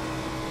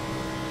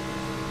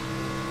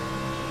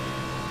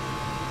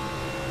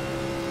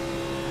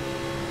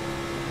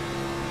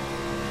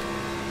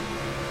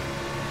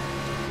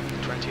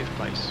 '20th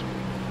place.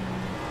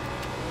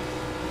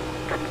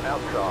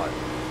 Outside.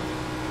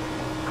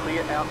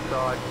 Clear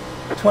outside.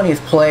 20th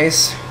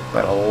place,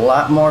 but a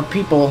lot more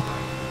people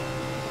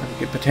we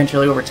could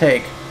potentially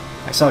overtake.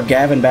 I saw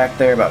Gavin back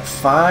there about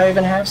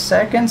 5.5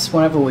 seconds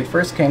whenever we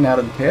first came out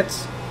of the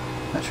pits.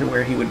 Not sure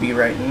where he would be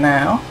right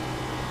now.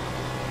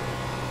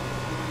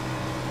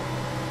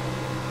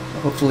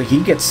 Hopefully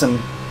he gets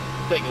some.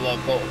 Take a long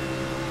pull.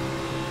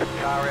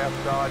 Car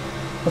outside.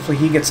 Hopefully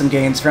he gets some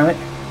gains from it.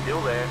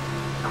 Still there.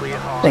 Clear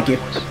high. Thank you.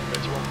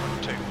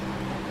 31.2.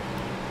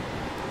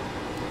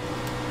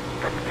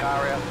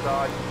 Car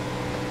outside.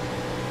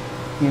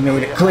 He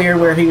made it clear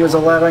where he was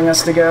allowing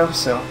us to go,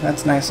 so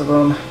that's nice of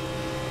him.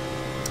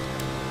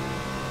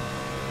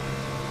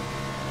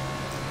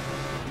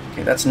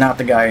 Okay, that's not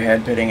the guy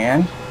ahead pitting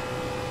in.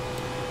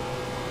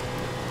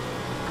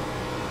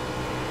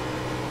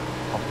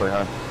 Say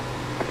hi.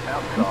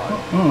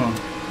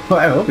 Outside. Well,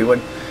 I hope he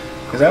would,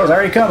 because that was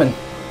already coming.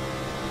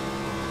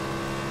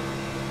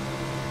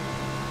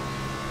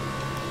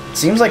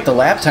 Seems like the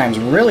lap times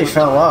really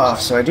fell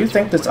off, so I do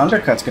think this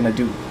undercut's going to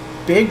do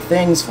big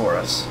things for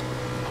us.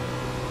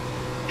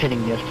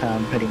 Pitting this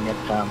time, pitting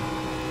that time.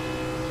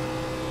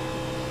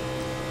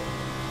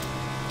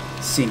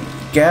 See,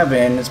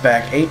 Gavin is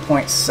back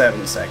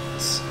 8.7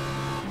 seconds.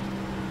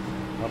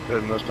 I'm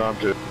pitting this time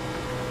too.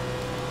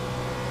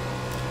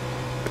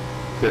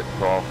 Pit,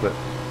 Paul, pit.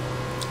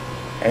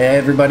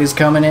 Everybody's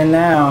coming in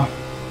now.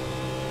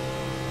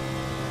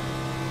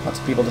 Lots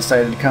of people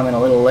decided to come in a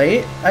little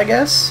late, I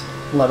guess.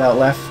 Let out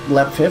lap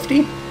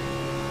 50. Martin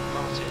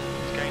is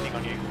gaining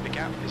on you. The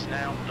gap is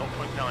now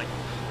 0.9.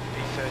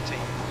 P13,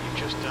 you've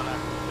just done a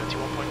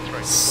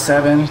 31.3.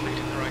 7. He's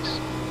leading the race.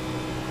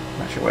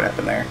 Not sure what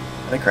happened there.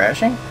 Are they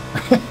crashing?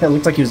 It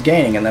looked like he was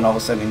gaining, and then all of a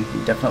sudden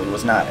he definitely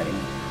was not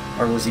anymore.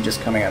 Or was he just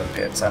coming out of the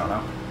pits? I don't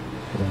know.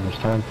 Pitting this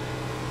time.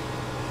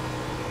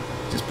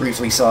 Just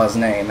briefly saw his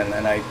name, and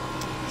then I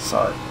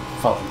saw it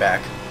falling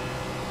back.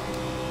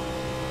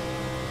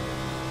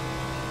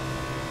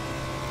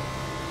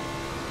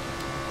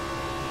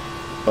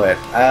 But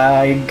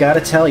I gotta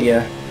tell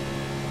you,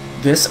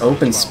 this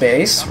open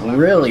space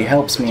really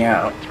helps me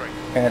out.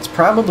 And it's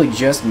probably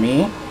just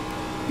me,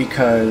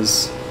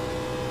 because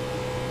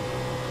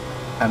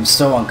I'm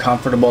so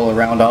uncomfortable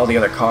around all the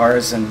other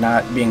cars and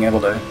not being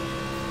able to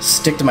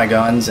stick to my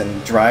guns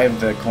and drive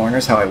the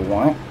corners how I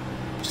want.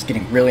 Just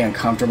getting really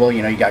uncomfortable.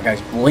 You know, you got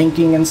guys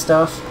blinking and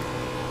stuff.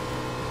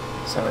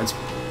 So it's...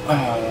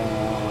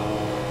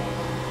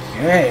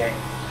 okay.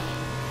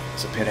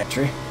 It's a pit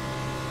entry.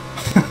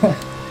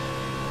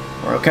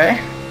 We're okay.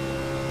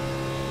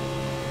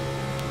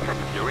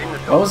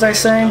 What was I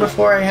saying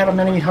before I had a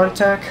mini heart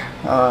attack?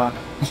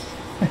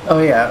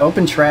 Oh yeah,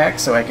 open track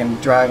so I can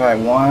drive how I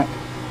want.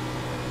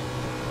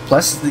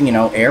 Plus, you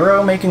know,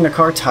 aero making the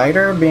car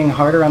tighter, being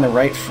harder on the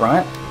right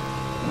front.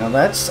 You know,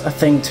 that's a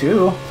thing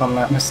too, if I'm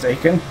not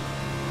mistaken.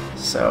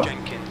 So,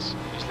 Jenkins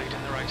is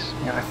leading the race.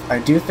 yeah, I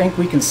do think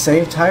we can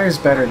save tires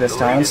better this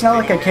time. It's not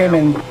like I came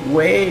in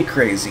way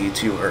crazy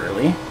too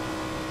early.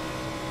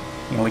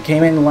 You know, we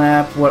came in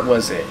lap, what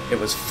was it? It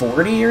was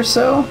 40 or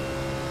so?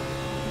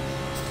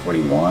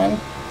 41?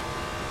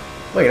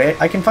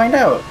 Wait, I can find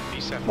out.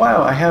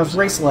 Wow, I have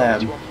Race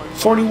Lab.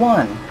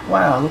 41.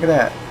 Wow, look at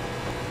that.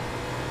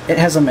 It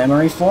has a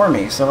memory for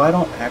me, so I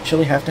don't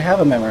actually have to have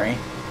a memory.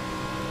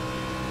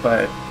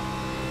 But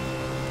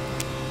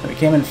we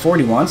came in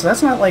 41, so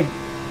that's not like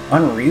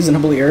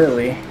unreasonably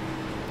early.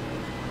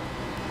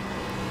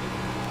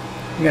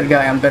 We got a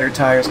guy on better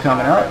tires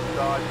coming up.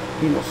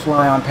 He will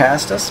fly on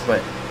past us,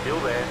 but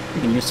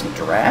we can use some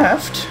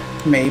draft,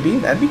 maybe.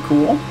 That'd be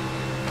cool.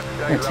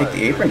 I'm gonna take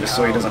the apron just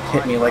so he doesn't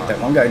hit me like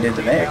that one guy did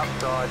to Nick.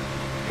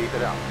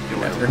 You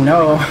never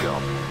know.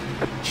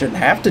 Shouldn't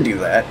have to do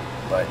that,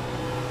 but,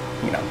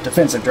 you know,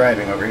 defensive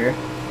driving over here.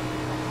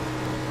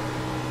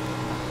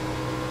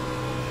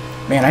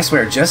 Man, I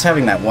swear, just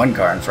having that one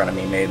car in front of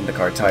me made the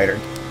car tighter.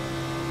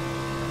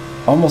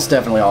 Almost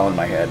definitely all in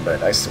my head,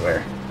 but I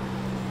swear.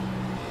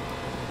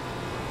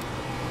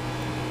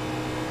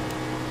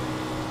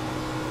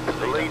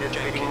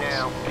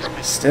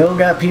 Still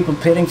got people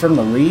pitting from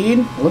the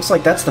lead. Looks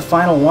like that's the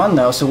final one,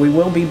 though, so we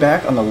will be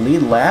back on the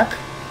lead lap.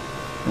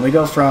 And we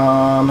go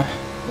from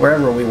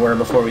wherever we were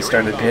before we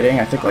started pitting.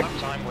 I think, like,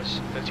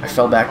 I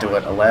fell back to,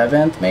 what,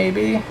 11th,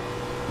 maybe?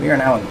 We are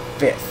now in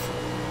 5th.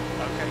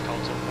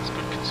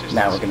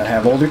 Now we're going to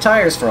have older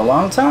tires for a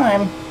long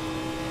time.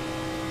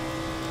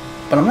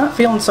 But I'm not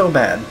feeling so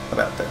bad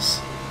about this.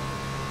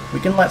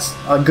 We can let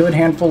a good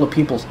handful of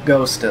people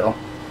go still.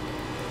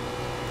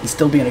 And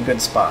still be in a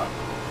good spot.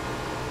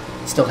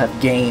 Still have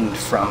gained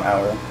from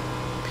our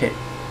pit,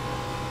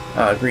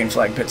 green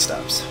flag pit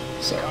stops.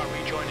 So,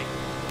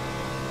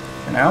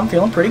 for now I'm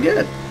feeling pretty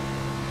good.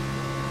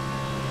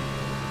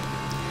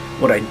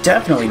 What I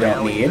definitely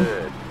don't need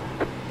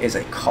is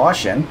a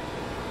caution.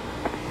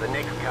 The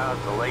next car's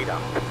the leader.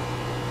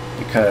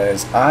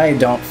 Because I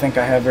don't think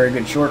I have very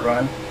good short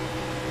run.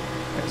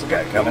 There's a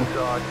guy coming. With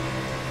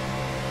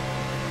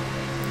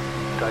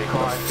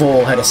a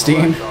full head of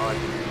steam.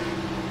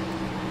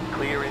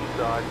 Clear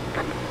inside.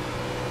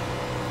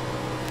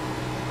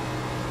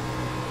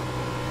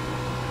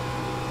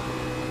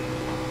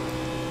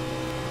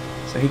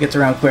 So he gets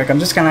around quick. I'm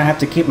just gonna have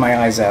to keep my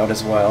eyes out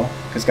as well,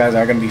 because guys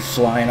are gonna be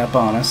flying up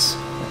on us.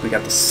 We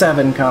got the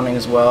 7 coming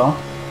as well,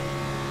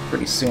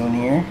 pretty soon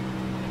here.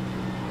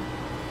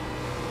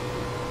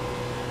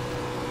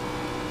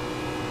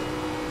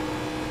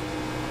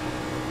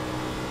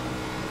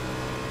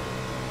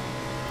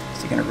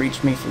 Is he gonna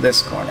reach me for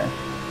this corner?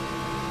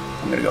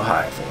 I'm gonna go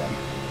high for him.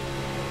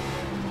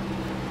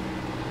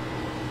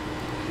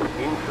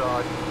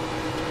 Inside.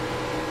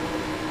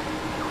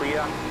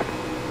 Clear.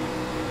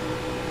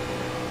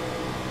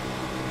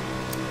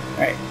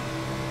 Alright.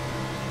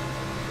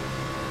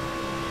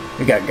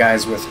 We got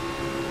guys with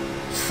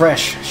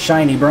fresh,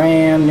 shiny,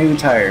 brand new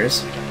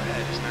tires. Still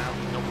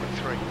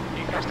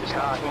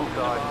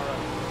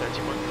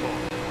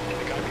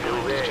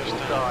there,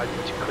 inside.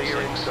 wide,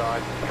 clear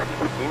inside,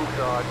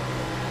 inside,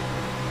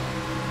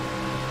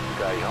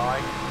 stay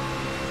high,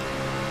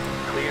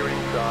 clear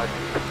inside,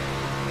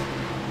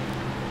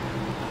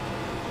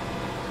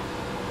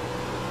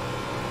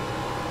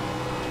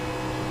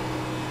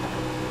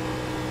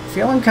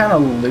 Feeling kind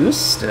of loose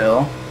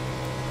still.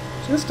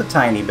 Just a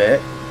tiny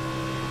bit.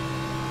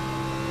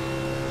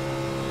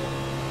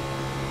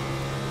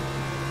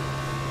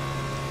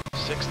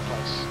 Sixth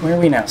place. Where are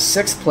we now?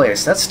 6th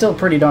place. That's still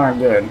pretty darn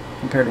good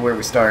compared to where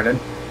we started.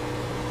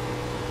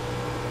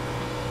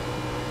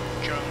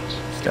 Jones.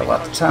 Still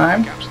lots of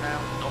time. Gaps now,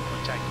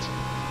 0.8.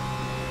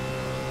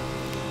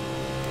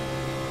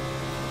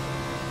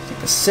 I think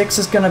the 6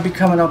 is going to be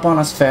coming up on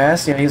us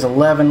fast. Yeah, he's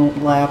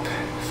 11 lap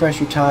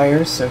fresher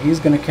tires, so he's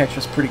going to catch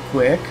us pretty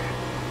quick.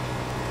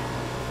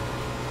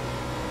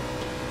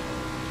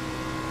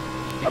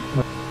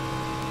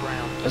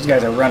 Brown. Those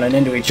guys are running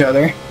into each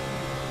other.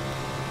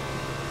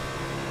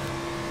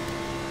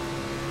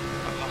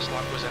 Last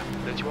lap was at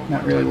 31.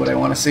 Not really what I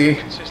want to see.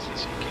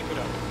 Consistency, keep it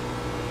up.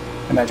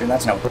 Imagine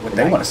that's not what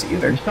they want to see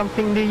either. Do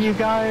something to you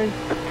guys?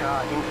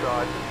 car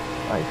inside,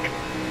 Like,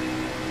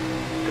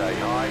 stay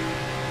high,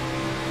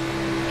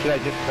 Should I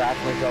just crash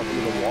myself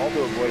into the wall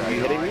to avoid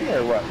you hitting me,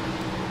 or what?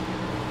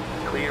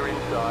 clear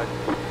inside,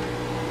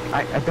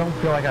 I don't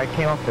feel like I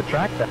came off the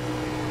track that.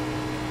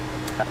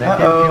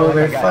 Uh-oh,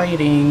 they're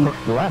fighting.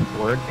 Hooked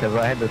leftward because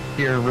I had to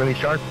steer really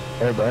sharp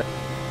there, but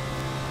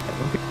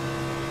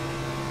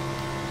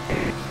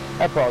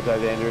I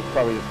apologize, Andrew. It's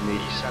probably just me.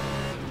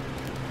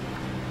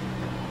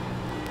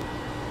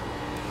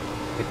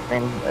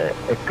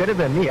 it could have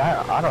been me.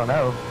 I don't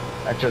know.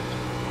 I just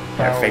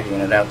They're felt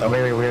figuring it out though.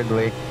 really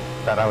weirdly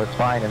that I was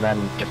fine, and then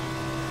just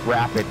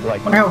rapid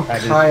like. I wonder how I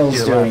just Kyle's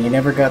steered doing. left. He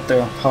never got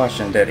the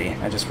caution, did he?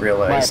 I just My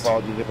realized.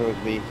 apologies if it was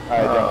me. I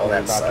Oh,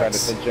 that was not trying to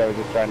sucks. pinch you. I was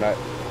just trying to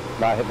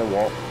not hit the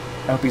wall.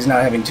 I hope he's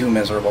not having too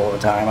miserable of a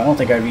time. I don't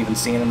think I've even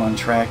seen him on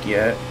track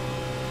yet.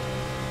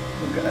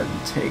 We're gonna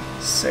take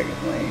the second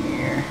lane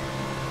here.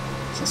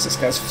 Since this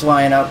guy's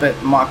flying up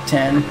at Mach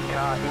 10,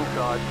 car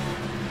inside,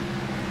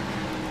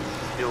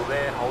 still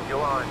there, hold your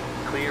line,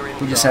 clear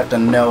inside. we just have to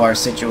know our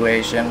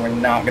situation. We're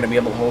not gonna be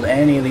able to hold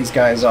any of these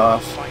guys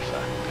off. Pfeiffer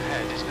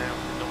ahead is now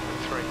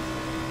 0.3.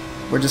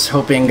 We're just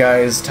hoping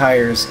guys'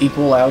 tires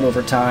equal out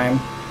over time,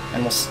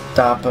 and we'll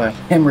stop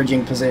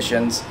hemorrhaging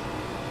positions.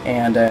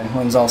 And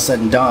when it's all said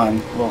and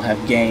done, we'll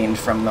have gained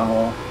from the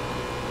whole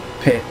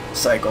pit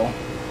cycle.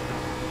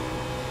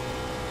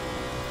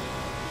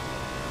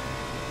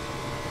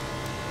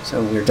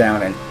 So we're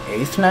down in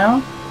 8th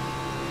now,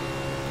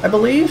 I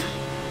believe?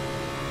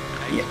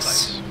 Eighth Yes.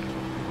 place.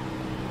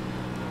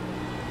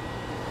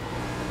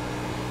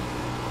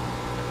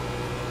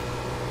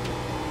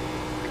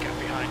 The gap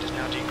behind is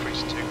now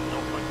decreased to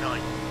 0.9.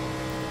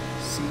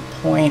 See,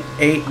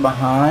 0.8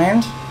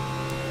 behind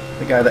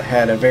the guy that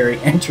had a very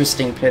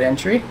interesting pit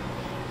entry.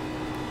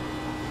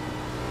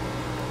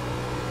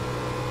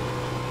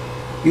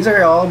 These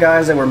are all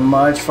guys that were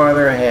much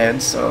farther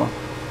ahead, so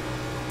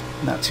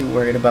not too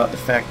worried about the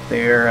fact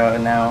they're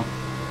now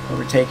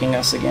overtaking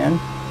us again.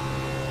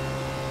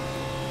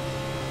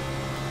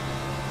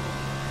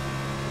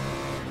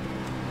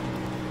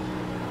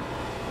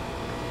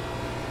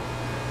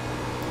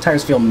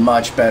 Tires feel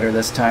much better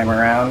this time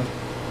around,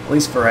 at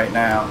least for right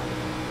now.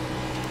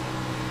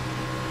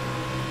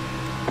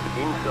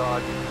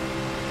 Inside,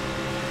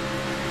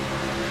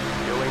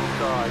 still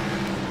inside,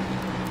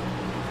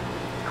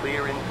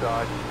 clear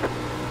inside,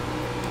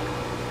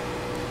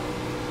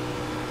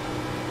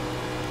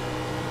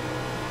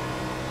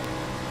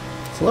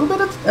 It's a little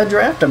bit of a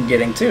draft I'm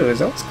getting too, is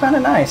that's kind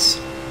of nice.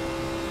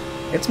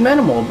 It's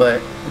minimal,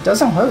 but it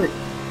doesn't hurt.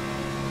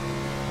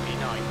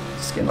 P9.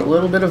 Just getting a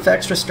little bit of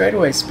extra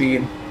straightaway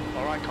speed.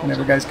 All right, Colton,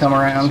 Whenever guys come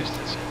around.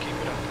 Consistency, keep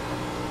it up.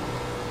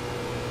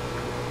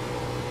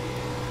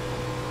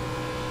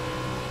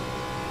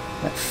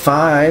 That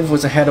 5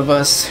 was ahead of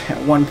us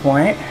at one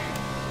point.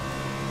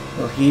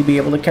 Will he be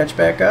able to catch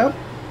back up?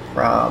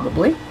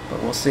 Probably,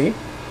 but we'll see.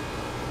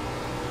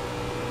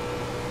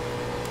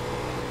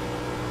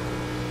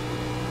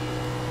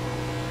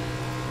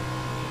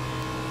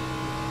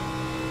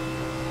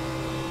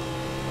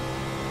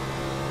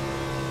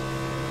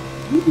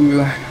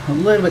 Ooh, a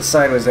little bit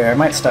sideways there. I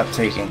might stop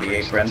taking the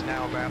apron.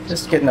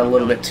 Just getting a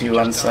little bit too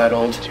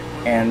unsettled,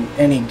 and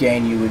any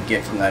gain you would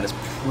get from that is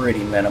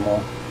pretty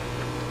minimal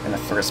in the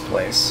first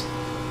place.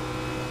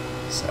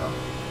 So,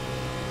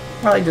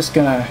 probably just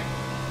gonna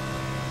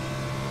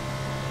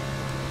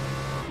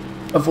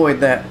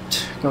avoid that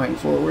going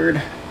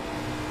forward.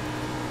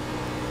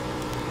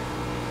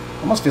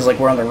 Almost feels like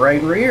we're on the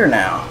right rear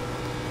now.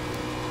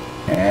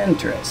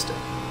 Interesting.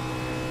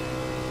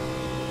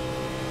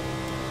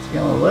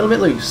 Feeling a little bit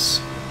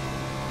loose.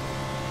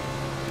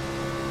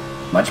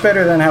 Much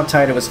better than how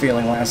tight it was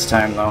feeling last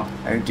time, though.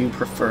 I do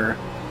prefer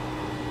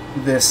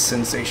this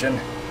sensation.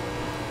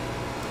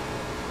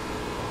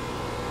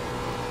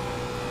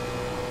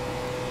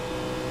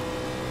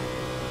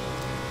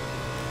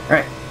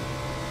 Alright.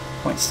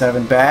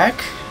 0.7 back.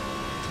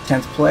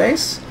 10th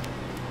place.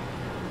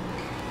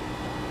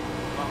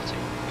 Martin,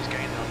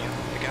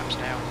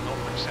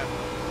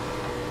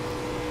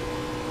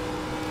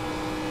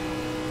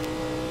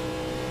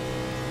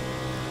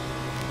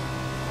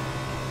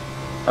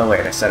 Oh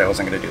wait, I said I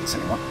wasn't going to do this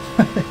anymore.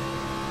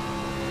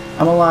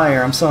 I'm a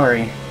liar, I'm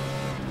sorry.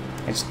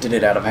 I just did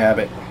it out of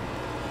habit.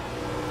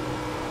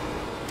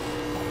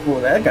 Oh,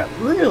 that got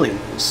really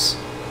loose.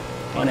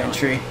 One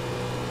entry.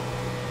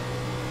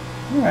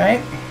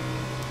 Alright.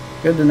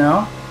 Good to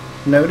know.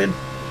 Noted.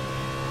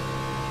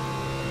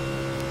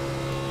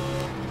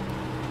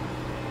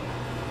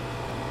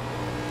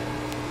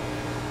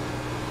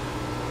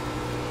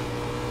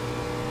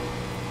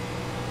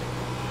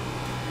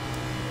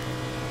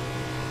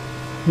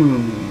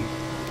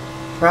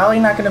 Probably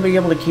not going to be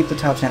able to keep the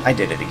top 10. I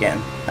did it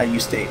again. I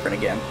used the apron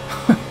again.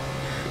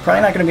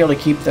 Probably not going to be able to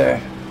keep the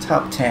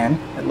top 10,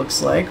 it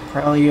looks like.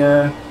 Probably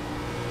going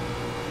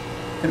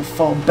to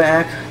fall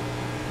back.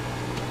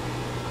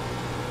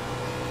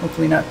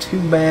 Hopefully not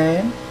too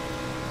bad.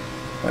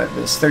 But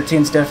this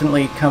 13's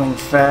definitely coming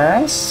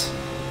fast.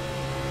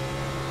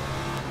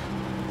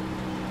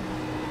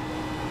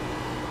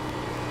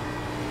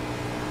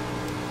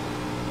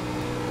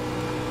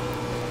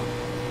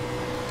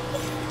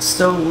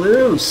 So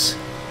loose.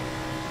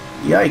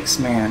 Yikes,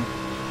 man.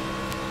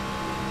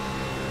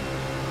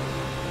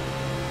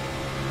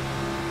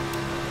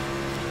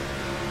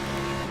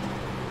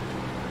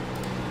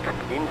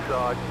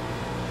 Inside.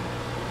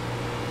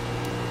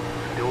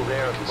 Still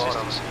there at the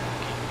bottom.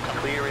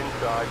 Clear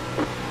inside.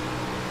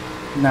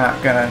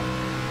 Not gonna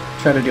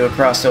try to do a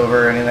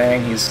crossover or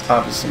anything. He's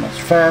obviously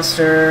much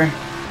faster.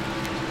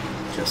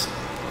 Just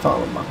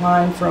follow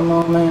behind for a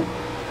moment.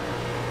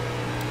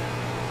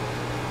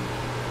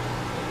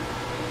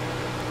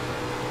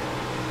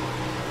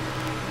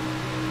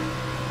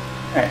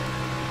 Alright.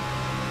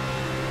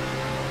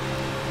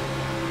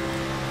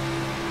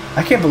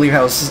 I can't believe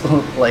how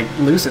like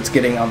loose it's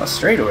getting on the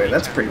straightaway.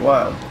 That's pretty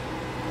wild.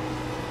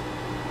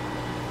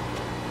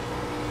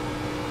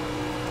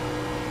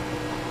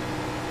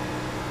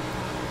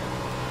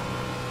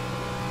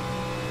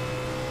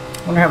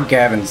 I wonder how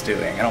Gavin's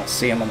doing. I don't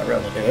see him on the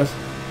relative.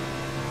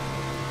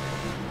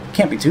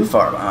 Can't be too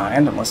far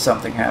behind unless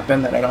something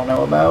happened that I don't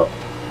know about.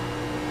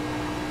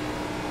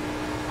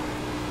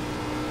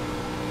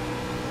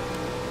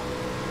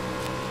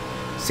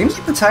 Seems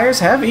like the tires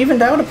have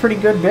evened out a pretty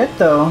good bit,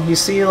 though. You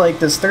see, like,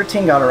 this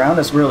 13 got around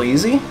us real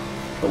easy,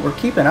 but we're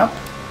keeping up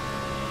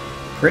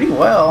pretty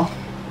well.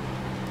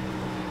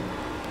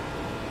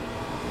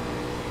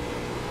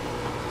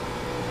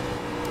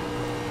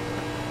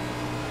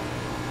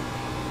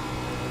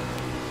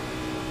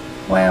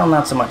 Well,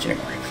 not so much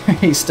anymore.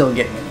 He's still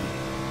getting it.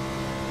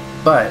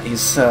 But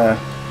he's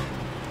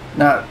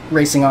not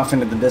racing off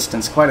into the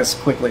distance quite as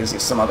quickly as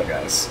some other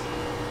guys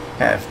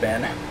have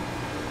been.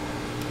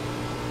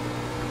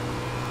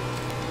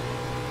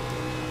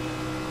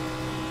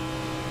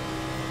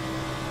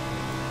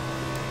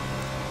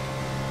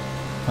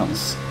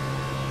 Comes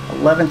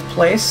 11th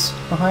place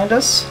behind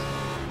us.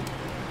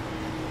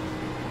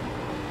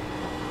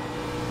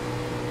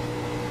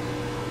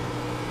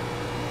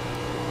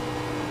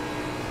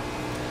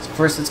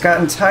 First, it's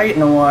gotten tight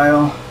in a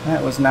while.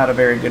 That was not a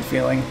very good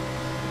feeling.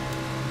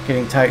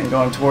 Getting tight and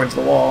going towards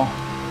the wall.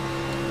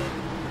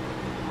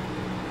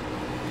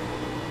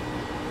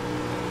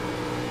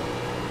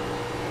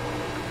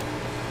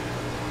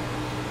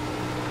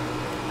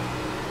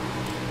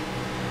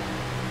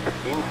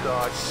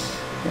 Inside.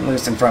 Getting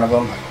loose in front of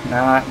him.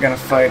 Not gonna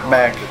fight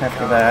back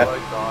after that.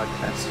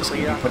 That's just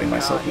gonna be putting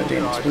myself in a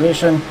dangerous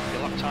position.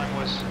 Your lap time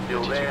was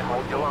Still there,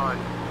 hold your line.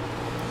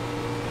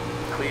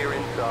 Clear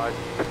inside.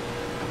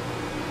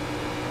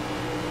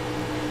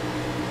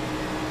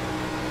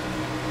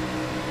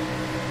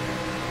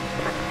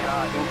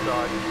 Car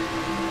inside.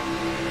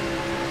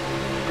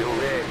 Still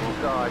there,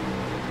 inside.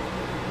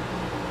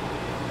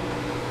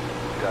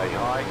 Stay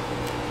high.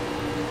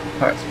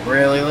 Car's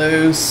really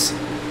loose.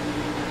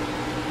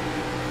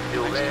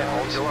 Still there,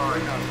 hold your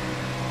line.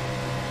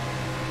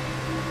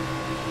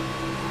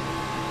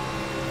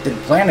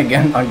 Didn't plan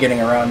again on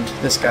getting around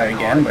this guy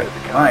again, but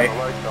might.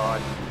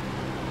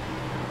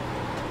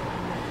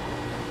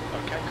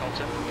 okay,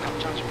 Colton. Lap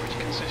times are pretty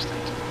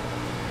consistent.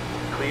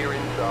 Clear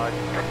inside.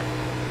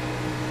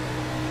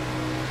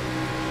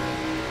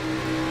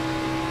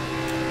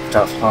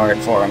 Tough hard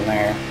for him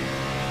there.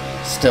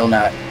 Still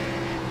not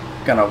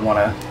gonna want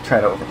to try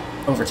to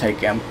overtake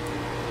him.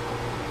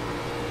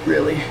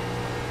 Really.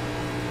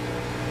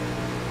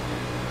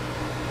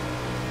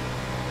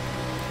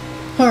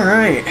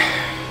 Alright.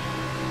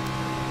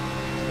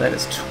 That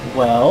is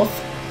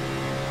 12th.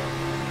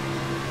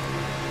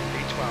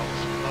 P12.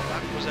 Well,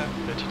 that was at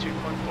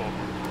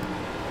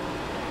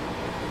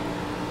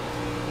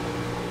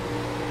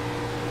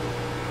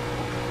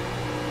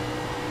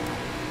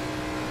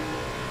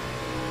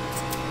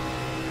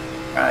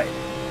Right.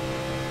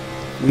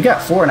 We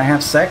got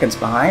 4.5 seconds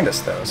behind us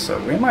though, so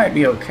we might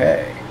be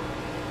okay.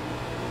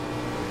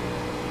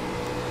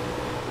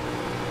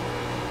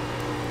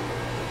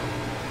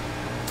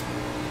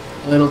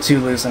 A little too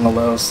loose on the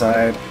low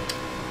side.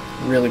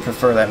 Really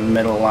prefer that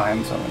middle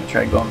line, so I'm going to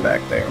try going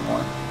back there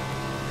more.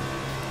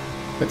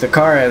 But the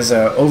car as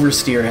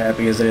oversteer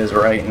happy as it is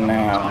right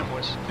now,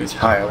 these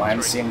higher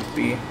lines seem to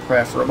be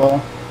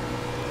preferable.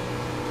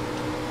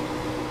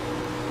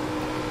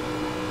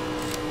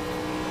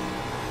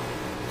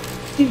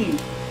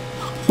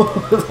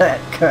 That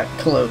got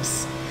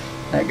close.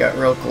 That got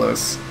real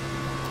close.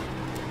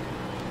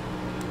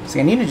 See,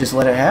 I need to just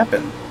let it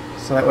happen,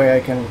 so that way I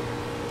can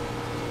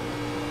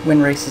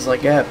win races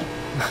like Gavin.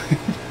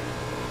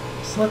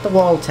 Just let the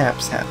wall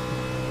taps happen.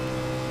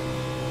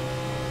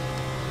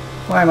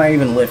 Why am I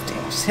even lifting?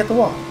 Just hit the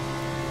wall.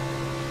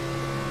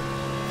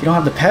 If you don't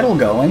have the pedal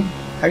going,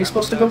 how are you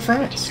supposed to go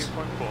fast?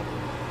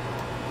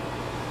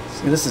 22.4.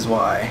 See, this is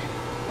why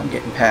I'm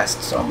getting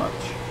past so much.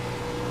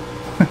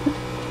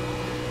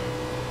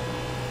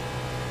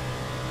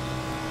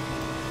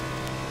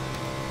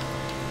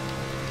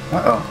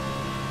 Uh-oh.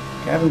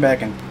 Gavin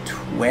back in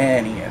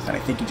 20th, and I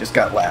think he just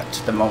got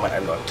lapped the moment I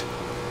looked.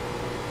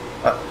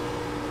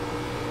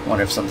 Uh-oh.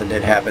 Wonder if something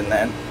did happen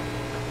then.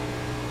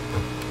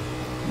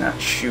 Not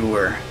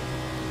sure.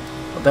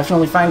 I'll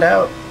definitely find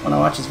out when I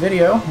watch this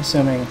video,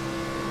 assuming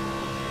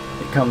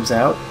it comes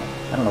out.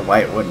 I don't know why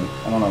it wouldn't.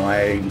 I don't know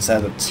why I even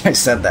said it. I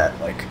said that.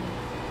 Like,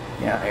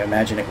 yeah, I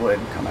imagine it would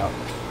come out.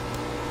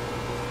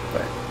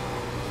 But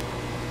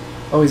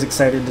always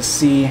excited to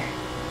see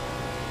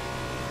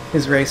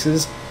his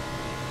races.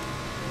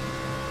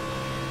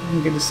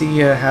 And good to see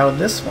how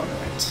this one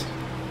went.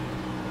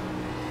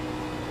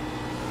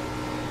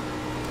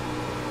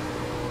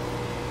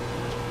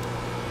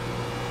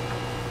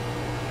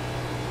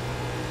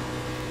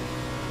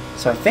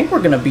 So I think we're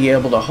going to be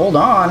able to hold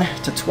on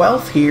to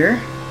 12th here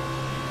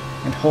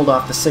and hold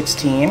off the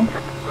 16.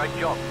 Great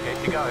job. Here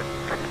you go.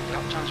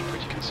 Lap times are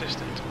pretty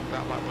consistent.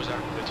 That lap was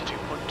at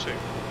 32.2.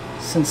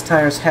 Since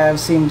tires have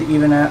seemed to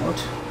evened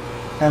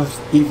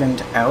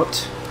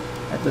out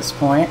at this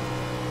point.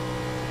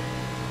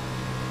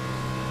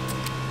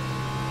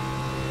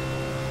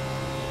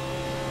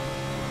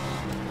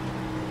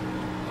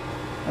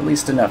 At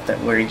least enough that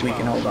we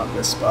can hold on to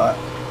this spot.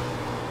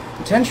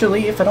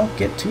 Potentially, if I don't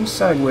get too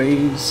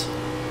sideways.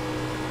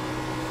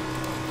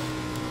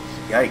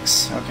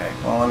 Yikes. Okay,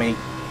 well, let me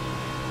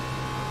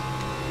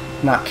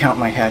not count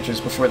my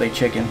hatches before they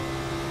chicken.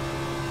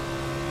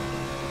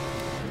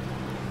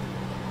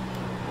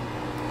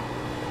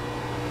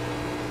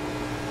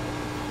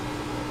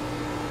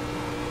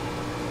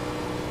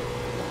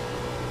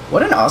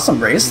 What an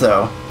awesome race,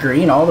 though.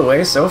 Green all the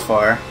way so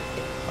far.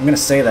 I'm going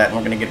to say that, and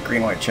we're going to get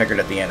green-white checkered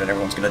at the end, and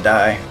everyone's going to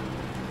die.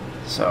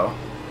 So,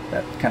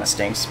 that kind of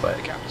stinks, but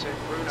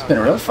it's been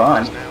real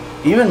fun.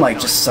 Even, like,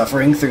 just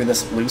suffering through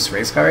this loose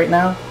race car right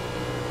now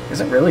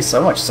isn't really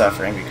so much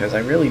suffering, because I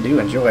really do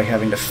enjoy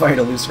having to fight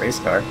a loose race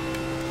car.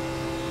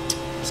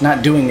 It's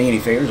not doing me any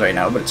favors right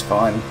now, but it's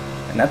fun.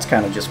 And that's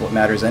kind of just what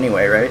matters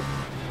anyway, right?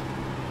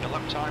 The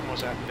lap time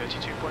was at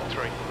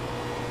 32.3.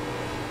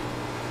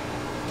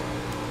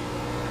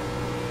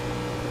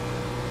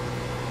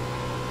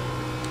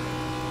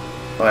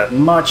 But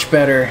much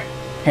better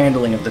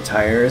handling of the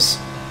tires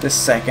this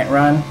second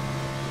run,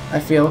 I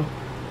feel.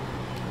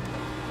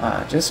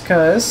 Just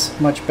because,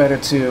 much better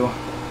to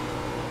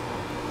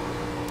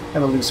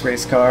have a loose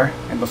race car,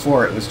 and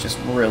before it was just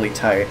really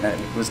tight and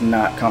it was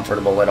not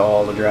comfortable at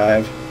all to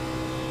drive.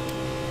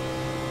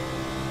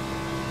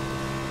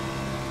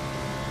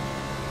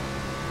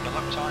 The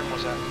lap time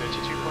was at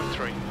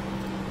 32.3.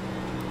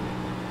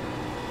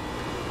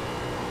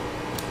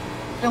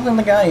 Filling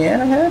the guy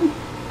in ahead?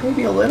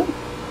 Maybe a little?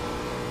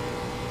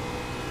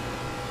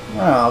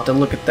 I'll have to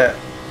look at that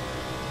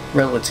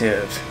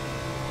relative.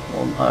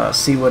 We'll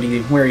see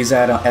where he's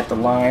at the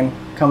line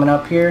coming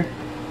up here.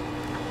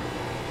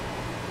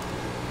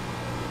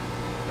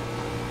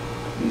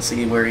 And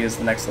see where he is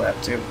the next lap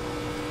too.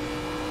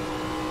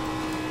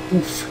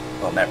 Oof.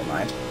 Well, never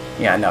mind.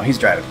 Yeah, no, he's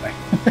driving away.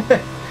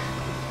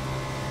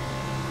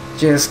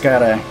 Just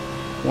gotta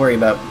worry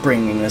about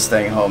bringing this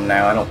thing home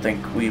now. I don't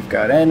think we've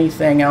got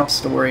anything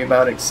else to worry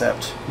about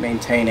except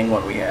maintaining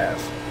what we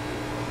have.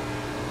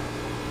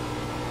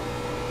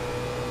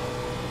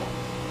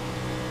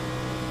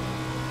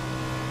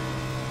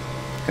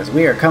 Because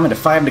we are coming to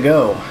 5 to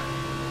go.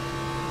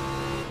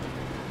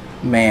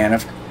 Man,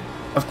 of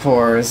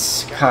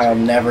course, Kyle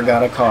never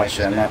got a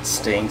caution. That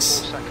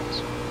stinks. 4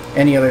 seconds.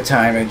 Any other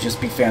time, it'd just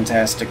be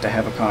fantastic to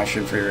have a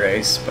caution-free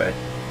race, but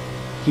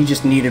he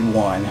just needed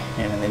one,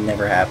 and it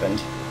never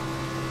happened.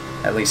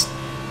 At least,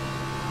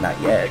 not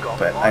yet,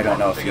 but I don't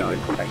know if he would.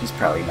 He's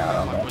probably not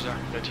on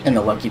in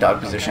the lucky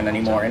dog position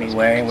anymore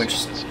anyway,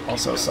 which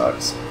also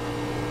sucks.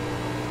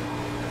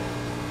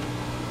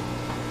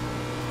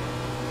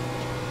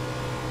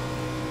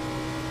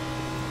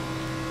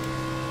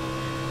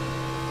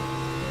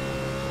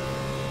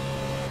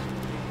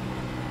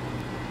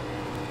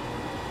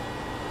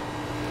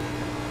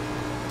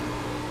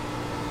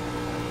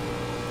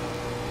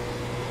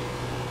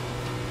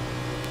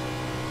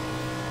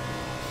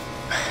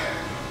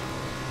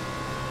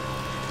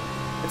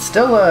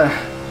 Still,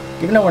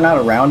 even though we're not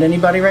around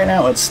anybody right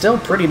now, it's still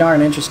pretty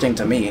darn interesting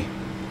to me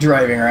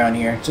driving around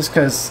here, just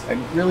because I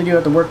really do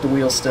have to work the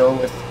wheel still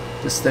with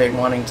this thing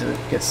wanting to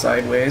get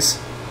sideways.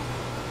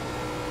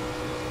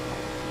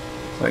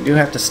 So I do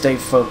have to stay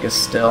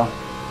focused still.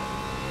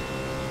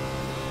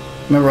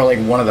 I remember, like,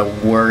 one of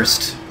the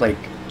worst, like,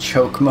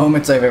 choke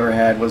moments I've ever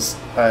had was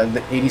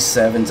the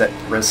 87s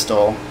at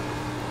Bristol.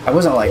 I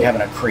wasn't like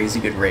having a crazy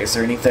good race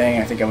or anything.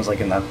 I think I was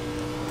like in the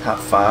top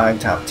 5,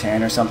 top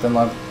 10 or something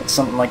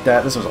like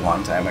that. This was a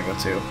long time ago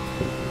too.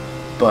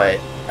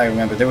 But I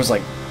remember there was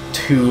like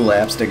 2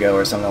 laps to go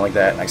or something like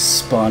that, and I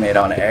spun it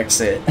on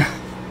exit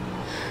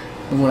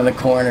in one of the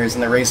corners,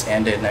 and the race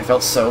ended, and I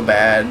felt so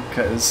bad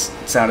because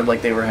it sounded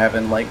like they were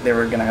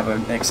gonna have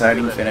an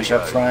exciting finish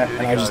up front,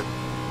 and I just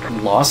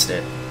lost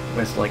it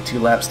with like 2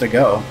 laps to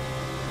go.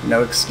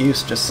 No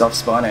excuse, just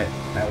self-spun it.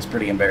 That was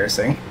pretty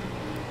embarrassing.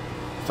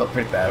 Felt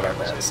pretty bad about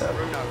that, so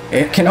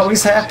it can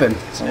always happen.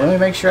 So let me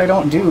make sure I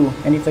don't do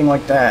anything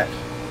like that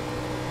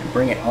and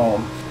bring it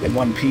home in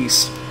one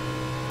piece.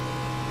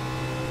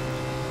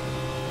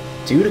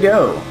 2 to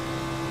go.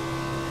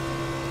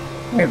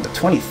 We have the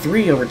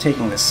 23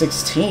 overtaking the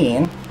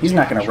 16. He's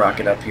not going to rock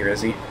it up here,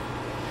 is he?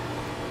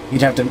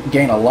 He'd have to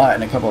gain a lot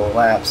in a couple of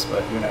laps,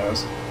 but who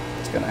knows?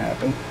 It's going to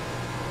happen.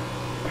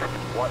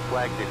 White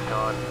flag this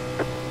time.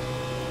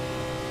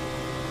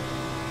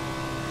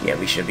 Yeah,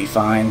 we should be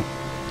fine.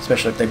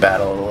 Especially if they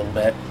battle a little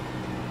bit.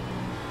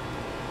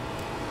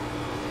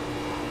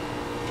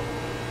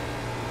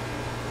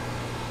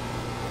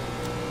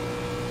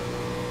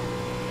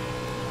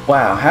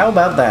 Wow, how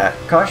about that?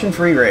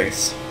 Caution-free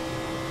race.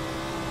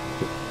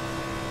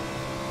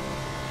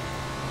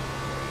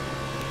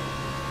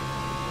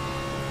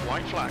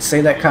 White flag.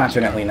 Say that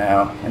confidently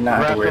now, and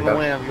not have to worry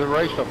about Good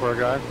race so far,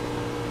 guys.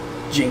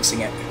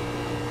 jinxing it.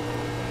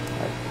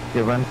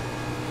 Good one.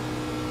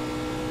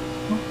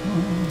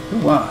 Who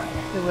won?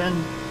 Good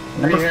win.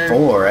 Number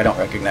 4, I don't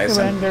recognize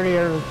him. Dirty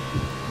air.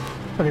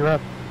 Pretty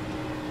rough.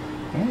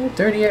 Yeah,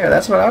 dirty air,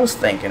 that's what I was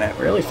thinking. It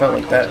really felt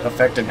like that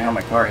affected how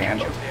my car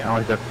handled. I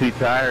only got 2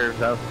 tires,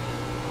 though.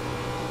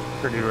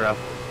 Pretty rough.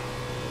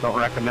 Don't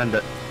recommend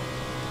it.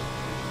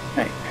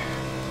 Hey,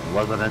 It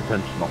wasn't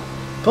intentional.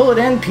 pull it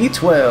in,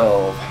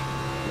 P12.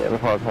 Yeah,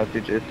 before I talked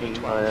to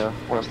Jason, I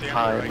was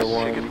tying the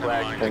one Ticket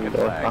flag, thing ticket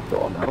to flag. knock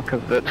on now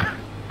because it.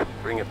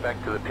 Bring it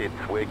back to the pits.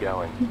 We're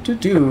going.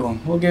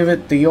 We'll give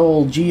it the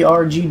old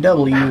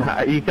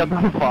GRGW. You kept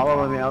on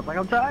following me. I was like,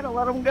 I'm trying to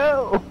let him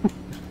go.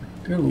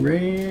 Good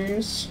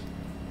race.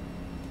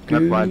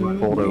 That's why I just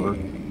pulled over.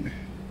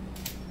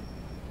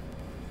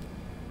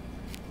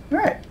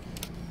 Alright.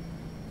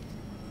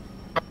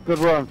 Good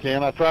run,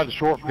 Ken. I tried to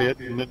short pit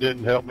and it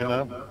didn't help me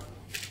none.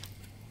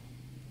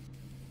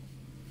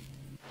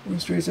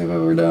 Worst race I've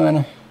ever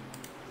done.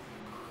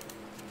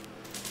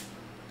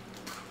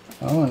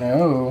 Oh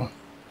no.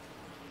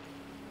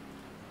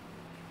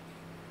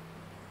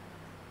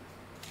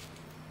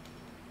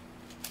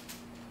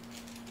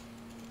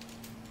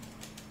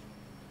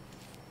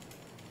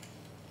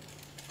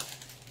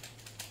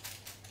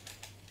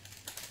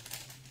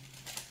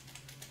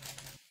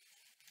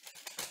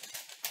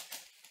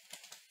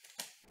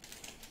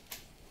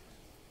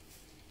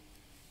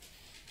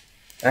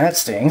 That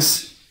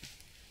stings.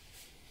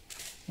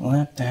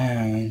 Lap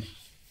down.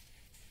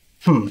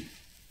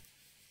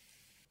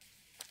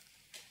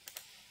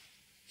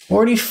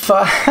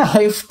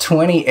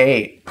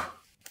 45-28.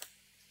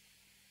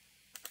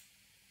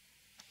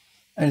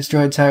 I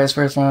destroyed tires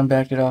first round,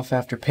 backed it off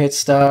after pit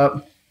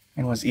stop,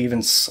 and was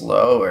even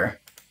slower.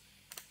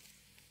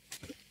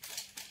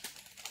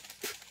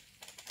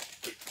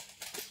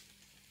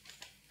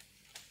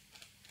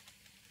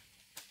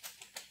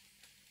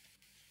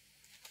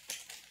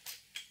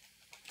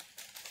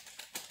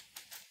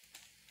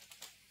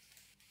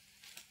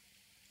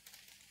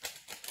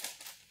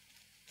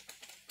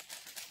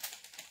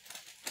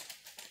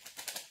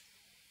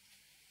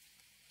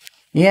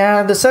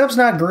 Yeah, the setup's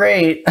not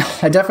great.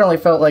 I definitely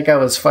felt like I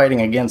was fighting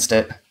against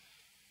it.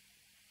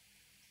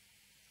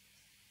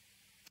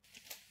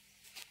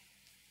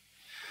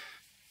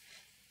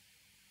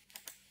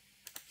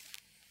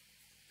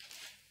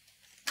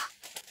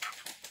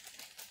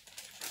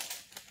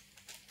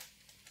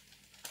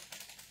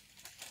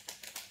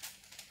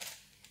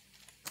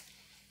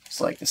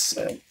 Just like this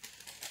set.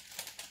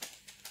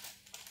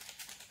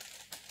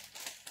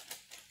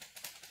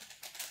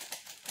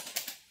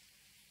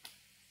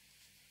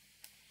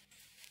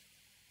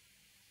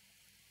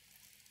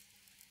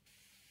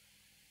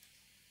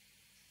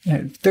 I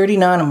had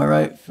 39 on my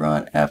right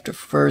front after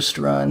first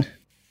run.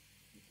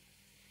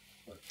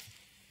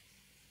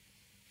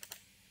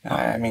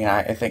 I mean,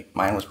 I think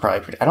mine was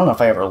probably pretty... I don't know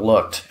if I ever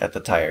looked at the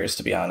tires,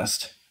 to be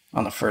honest,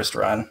 on the first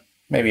run.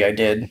 Maybe I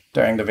did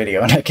during the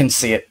video, and I can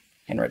see it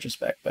in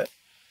retrospect, but...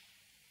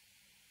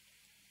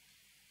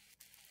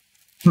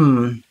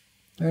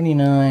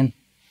 39.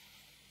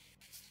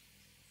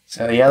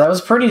 So yeah, that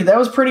was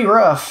pretty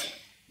rough.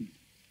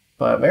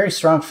 But very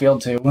strong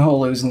field too.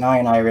 We'll lose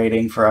 9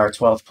 iRating for our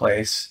 12th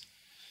place.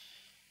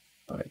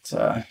 But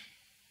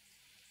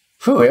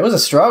whew, it was a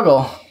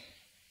struggle.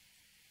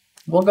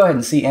 We'll go ahead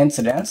and see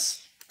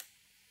incidents.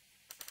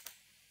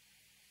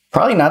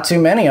 Probably not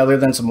too many other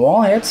than some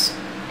wall hits,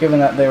 given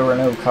that there were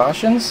no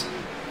cautions.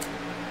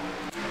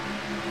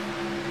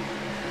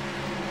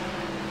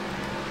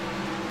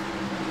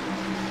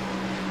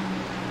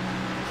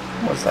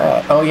 What was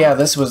that? Oh yeah,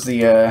 this was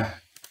the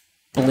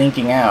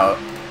blinking out.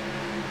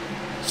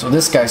 So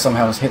this guy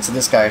somehow hits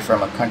this guy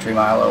from a country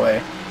mile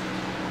away.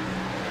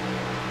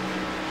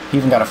 He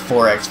even got a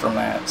 4x from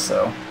that,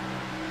 so...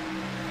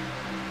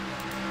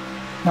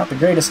 Not the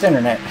greatest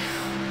internet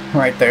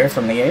right there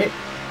from the 8.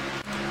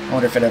 I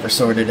wonder if it ever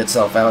sorted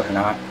itself out or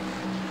not.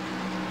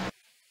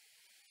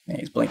 And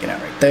he's blinking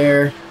out right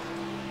there.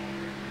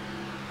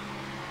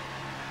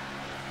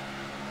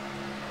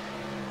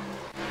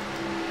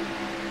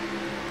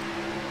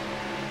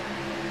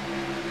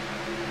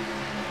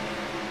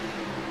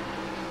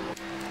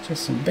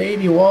 Just some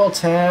baby wall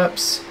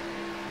taps.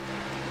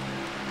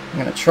 I'm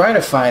going to try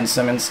to find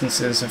some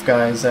instances of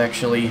guys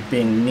actually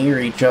being near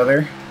each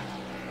other.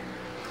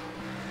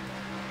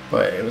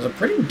 But it was a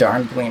pretty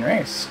darn clean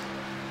race.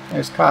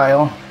 There's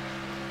Kyle.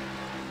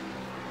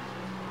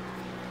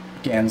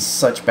 Again,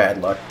 such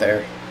bad luck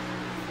there.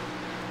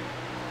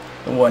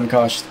 The one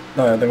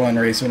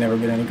race we never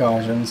get any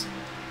cautions.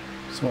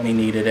 It's when he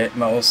needed it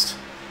most.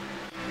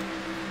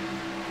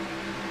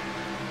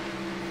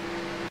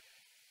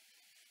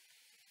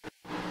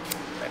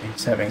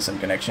 He's having some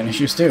connection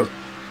issues too.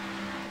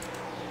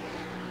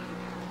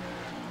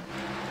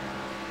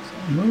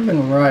 So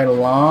moving right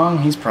along.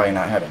 He's probably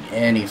not having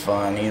any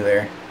fun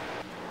either.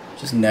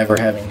 Just never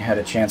having had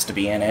a chance to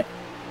be in it.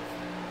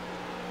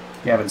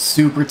 Gavin's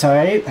super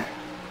tight.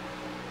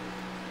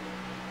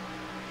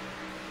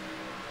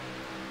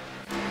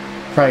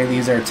 Probably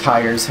these are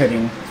tires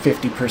hitting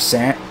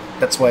 50%.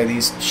 That's why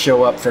these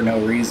show up for no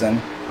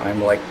reason.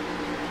 I'm like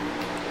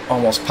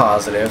almost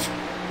positive.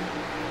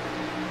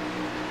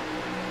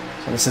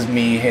 So this is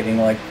me hitting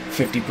like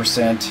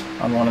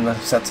 50% on one of the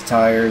sets of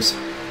tires.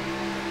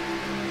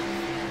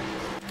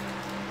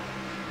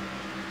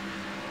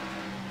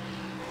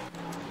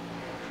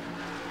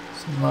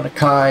 So a lot of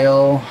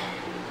Kyle.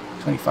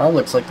 25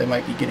 looks like they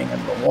might be getting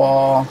into the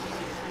wall.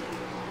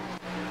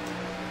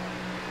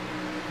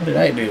 What did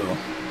I do?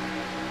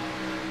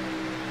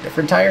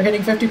 Different tire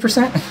hitting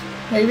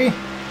 50%? Maybe?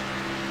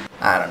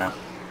 I don't know.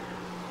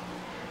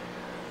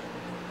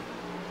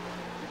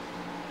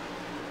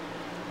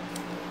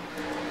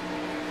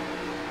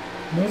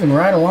 Moving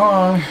right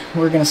along,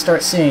 we're going to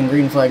start seeing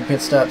green flag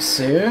pit stops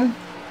soon.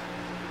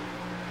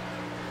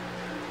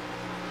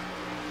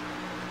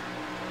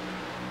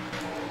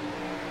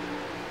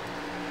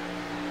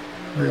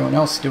 Everyone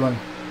else doing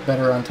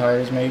better on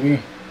tires,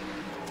 maybe.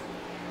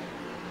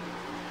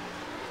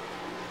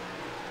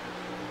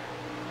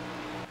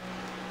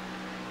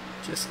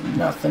 Just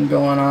nothing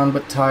going on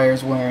but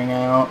tires wearing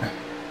out.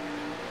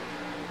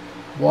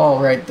 Wall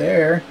right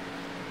there.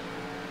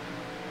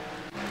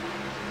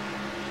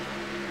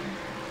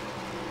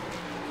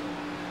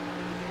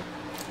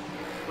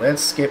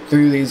 Let's skip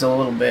through these a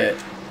little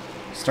bit.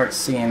 Start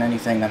seeing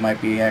anything that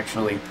might be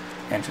actually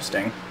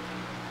interesting.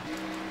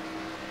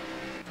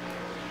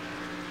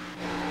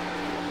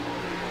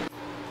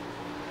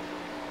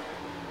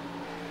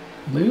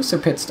 Loose or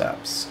pit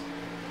stops?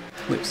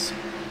 Loose.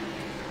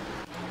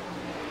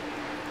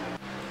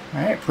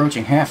 Alright,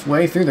 approaching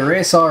halfway through the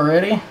race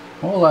already.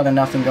 Whole lot of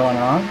nothing going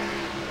on.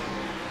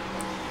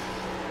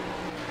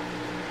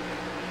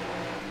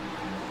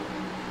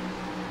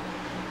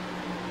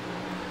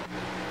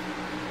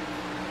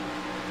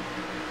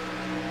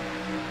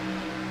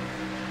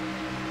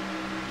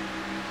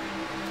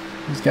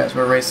 These guys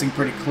were racing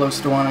pretty close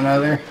to one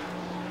another.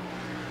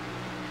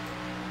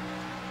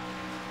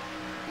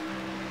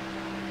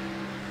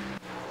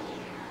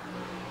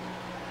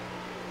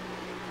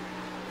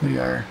 We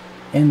are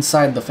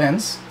inside the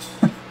fence.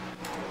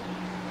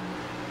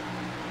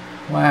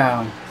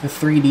 Wow, the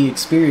 3D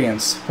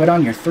experience. Put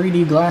on your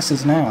 3D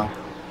glasses now.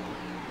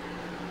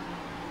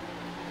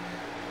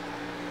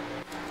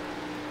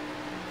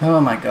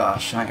 Oh my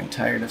gosh, I am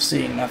tired of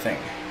seeing nothing.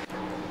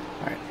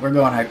 Alright, we're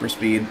going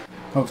hyperspeed.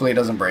 Hopefully it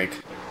doesn't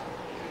break.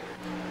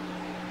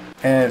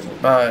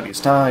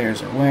 Everybody's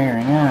tires are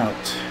wearing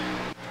out.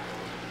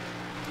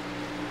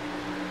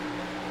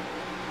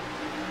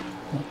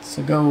 Let's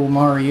go,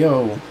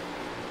 Mario.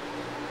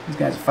 These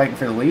guys are fighting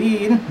for the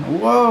lead.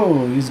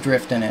 Whoa, he's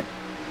drifting it.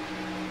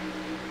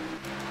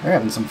 They're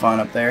having some fun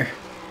up there.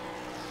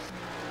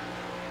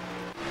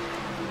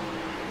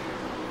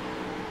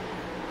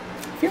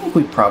 I feel like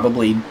we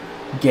probably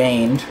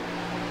gained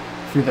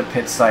through the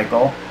pit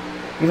cycle,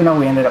 even though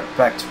we ended up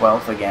back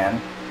 12th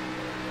again.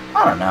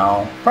 I don't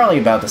know, probably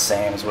about the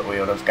same as what we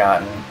would have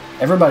gotten.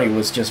 Everybody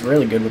was just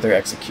really good with their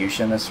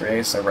execution this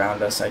race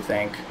around us, I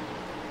think.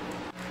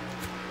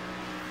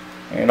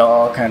 It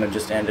all kind of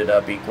just ended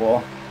up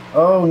equal.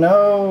 Oh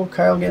no,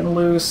 Kyle getting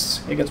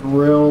loose. He gets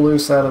real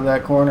loose out of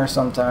that corner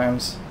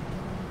sometimes.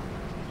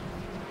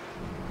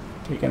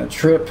 Taking a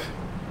trip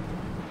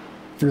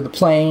through the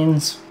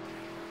plains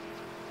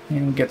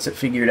and gets it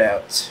figured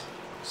out.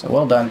 So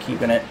well done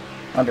keeping it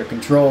under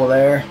control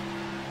there.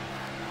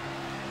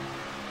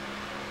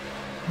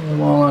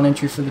 Wall on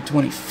entry for the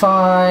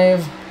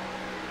 25. I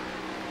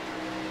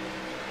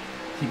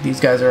think these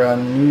guys are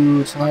on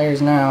new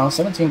tires now.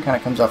 17 kind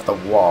of comes off the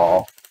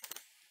wall.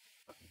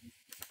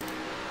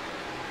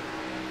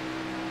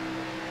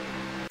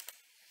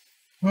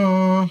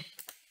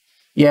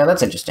 Yeah,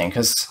 that's interesting,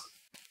 because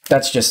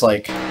that's just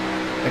like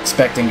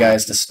expecting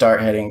guys to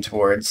start heading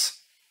towards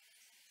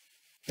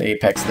the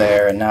apex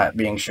there and not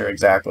being sure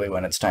exactly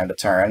when it's time to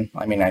turn.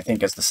 I mean, I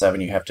think as the 7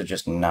 you have to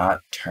just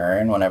not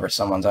turn whenever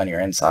someone's on your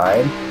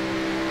inside.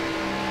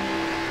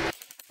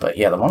 But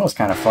yeah, the 1 was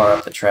kind of far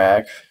up the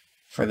track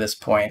for this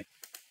point.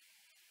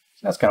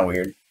 That's kind of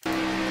weird.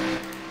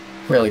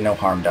 Really no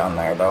harm down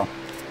there, though.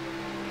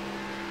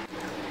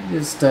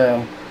 Just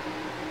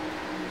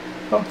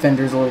bump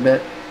fenders a little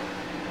bit.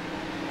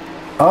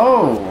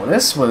 Oh,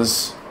 this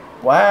was...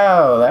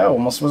 Wow, that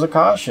almost was a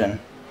caution.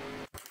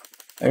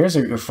 There's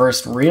your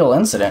first real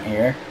incident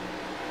here.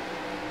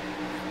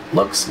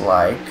 Looks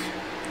like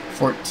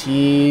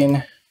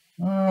 14...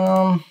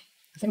 I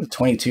think the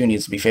 22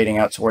 needs to be fading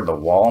out toward the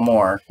wall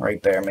more.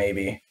 Right there,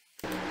 maybe.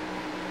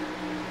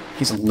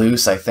 He's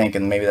loose, I think,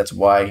 and maybe that's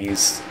why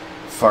he's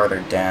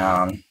farther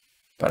down.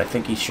 But I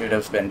think he should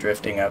have been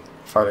drifting up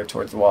farther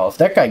towards the wall. If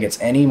that guy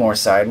gets any more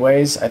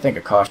sideways, I think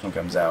a caution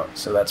comes out.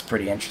 So that's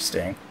pretty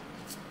interesting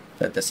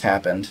that this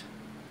happened.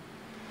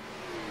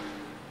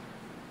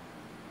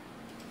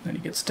 Then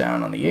he gets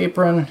down on the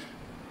apron.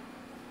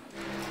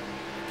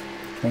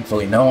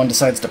 Thankfully no one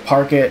decides to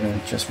park it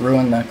and just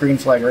ruin the green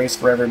flag race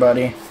for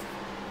everybody.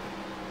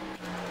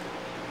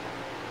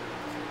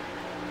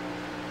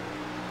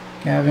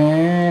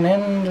 Gavin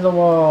into the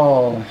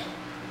wall.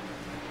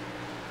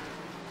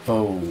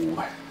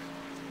 Oh,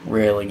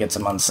 really gets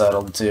him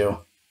unsettled too.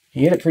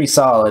 He hit it pretty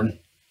solid.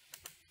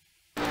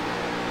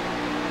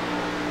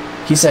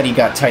 He said he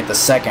got tight the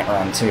second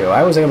run too.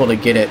 I was able to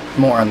get it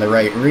more on the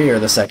right rear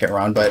the second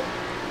run, but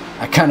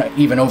I kind of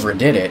even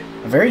overdid it.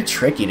 Very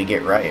tricky to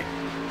get right.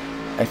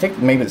 I think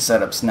maybe the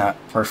setup's not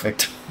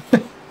perfect.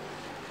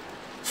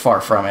 Far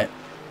from it.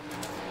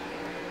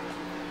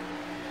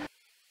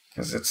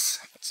 Because it's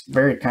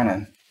very kind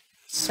of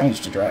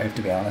strange to drive,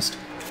 to be honest.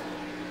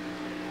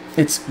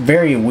 It's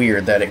very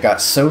weird that it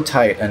got so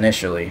tight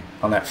initially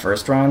on that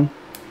first run,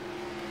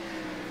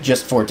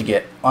 just for it to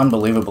get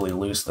unbelievably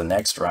loose the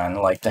next run.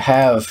 Like, to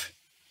have,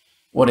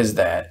 what is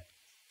that,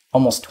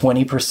 almost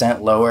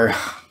 20% lower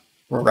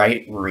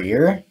right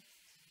rear?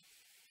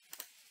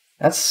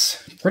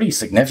 That's pretty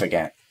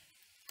significant.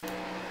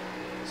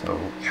 So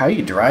how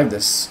you drive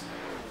this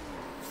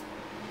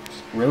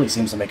really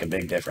seems to make a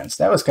big difference.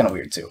 That was kind of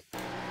weird too.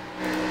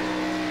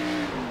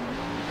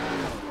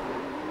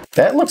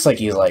 That looks like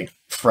he's like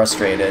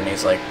frustrated and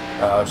he's like,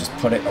 oh, just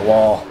put it in the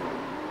wall.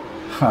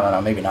 I don't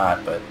know, maybe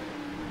not, but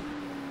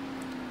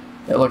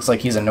it looks like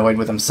he's annoyed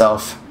with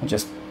himself and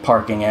just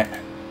parking it,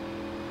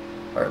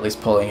 or at least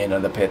pulling it into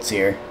the pits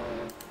here.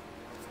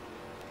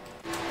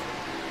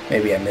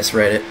 Maybe I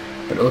misread it,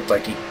 but it looked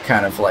like he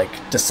kind of like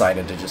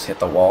decided to just hit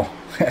the wall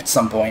at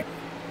some point.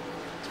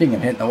 Speaking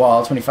of hitting the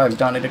wall, 25's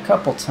done it a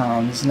couple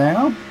times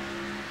now.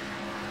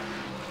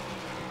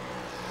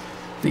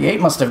 The 8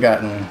 must have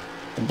gotten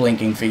the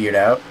blinking figured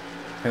out,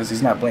 because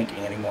he's not blinking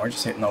anymore,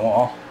 just hitting the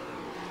wall.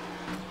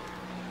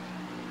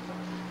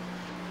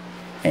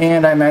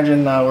 And I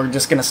imagine we're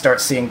just going to start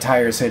seeing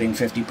tires hitting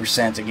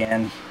 50%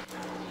 again.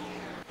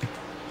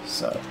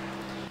 So,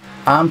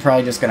 I'm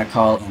probably just going to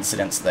call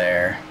incidents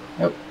there.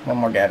 Oh, one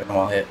more Gavin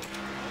will hit.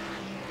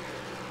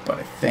 But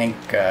I think,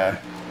 ooh,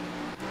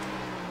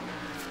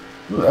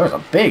 that was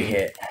a big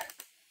hit.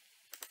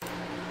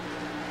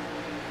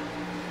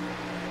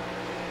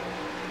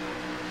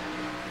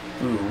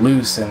 Ooh,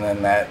 loose, and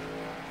then that,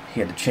 he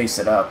had to chase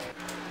it up.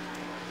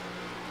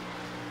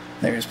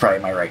 There's probably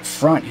my right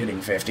front hitting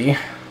 50.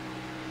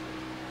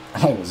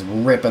 I was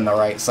ripping the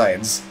right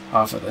sides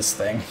off of this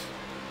thing.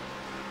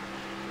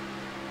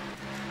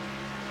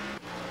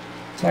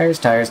 Tires,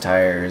 tires,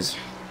 tires.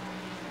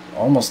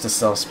 Almost a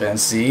self-spin.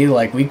 See,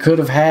 like we could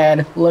have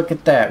had, look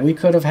at that, we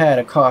could have had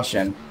a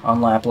caution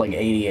on lap like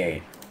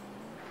 88.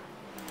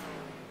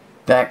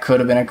 That could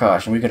have been a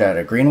caution. We could have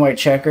had a green-white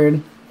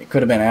checkered. It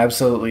could have been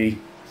absolutely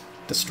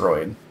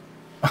destroyed.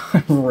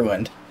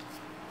 Ruined.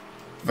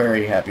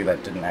 Very happy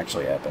that didn't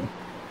actually happen.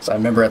 So I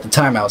remember at the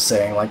time I was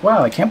saying, like,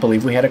 wow, I can't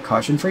believe we had a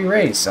caution-free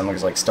race, and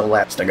there's like still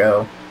laps to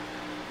go.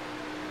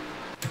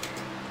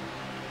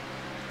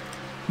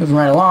 Moving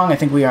right along, I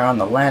think we are on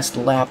the last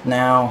lap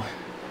now.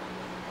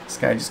 This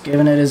guy just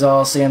giving it his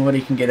all, seeing what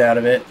he can get out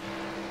of it.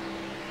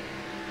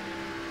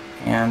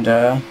 And,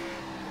 I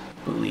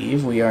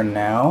believe we are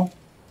now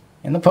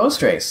in the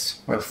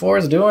post-race, where the 4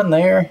 is doing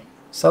their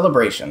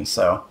celebration,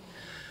 so...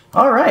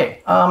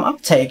 Alright, I'll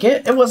take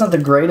it. It wasn't the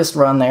greatest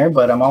run there,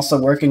 but I'm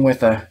also working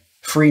with a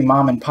free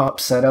mom-and-pop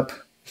setup.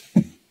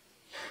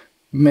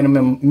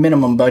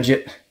 minimum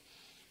budget.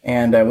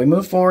 And we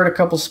moved forward a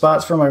couple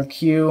spots from our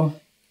queue,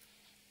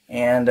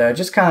 and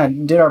just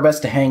kind of did our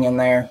best to hang in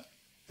there.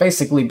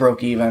 Basically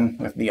broke even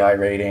with the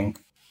iRating,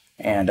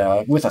 and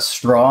with a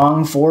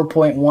strong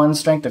 4.1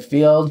 strength of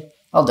field,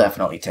 I'll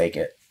definitely take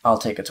it. I'll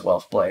take a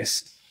 12th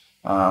place.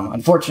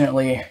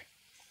 Unfortunately,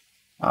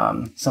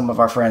 some of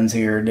our friends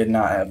here did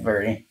not have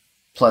very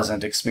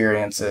pleasant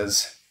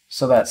experiences,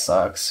 so that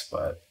sucks,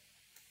 but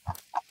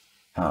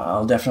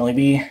I'll definitely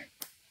be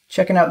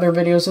checking out their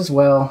videos as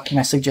well, and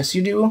I suggest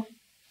you do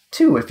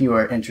too if you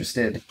are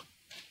interested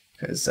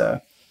because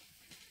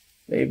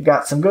they've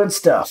got some good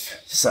stuff.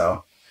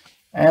 So,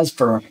 as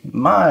for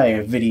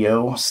my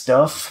video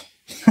stuff,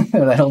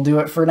 that'll do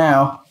it for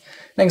now.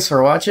 Thanks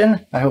for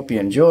watching. I hope you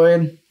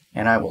enjoyed,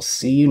 and I will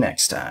see you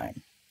next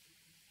time.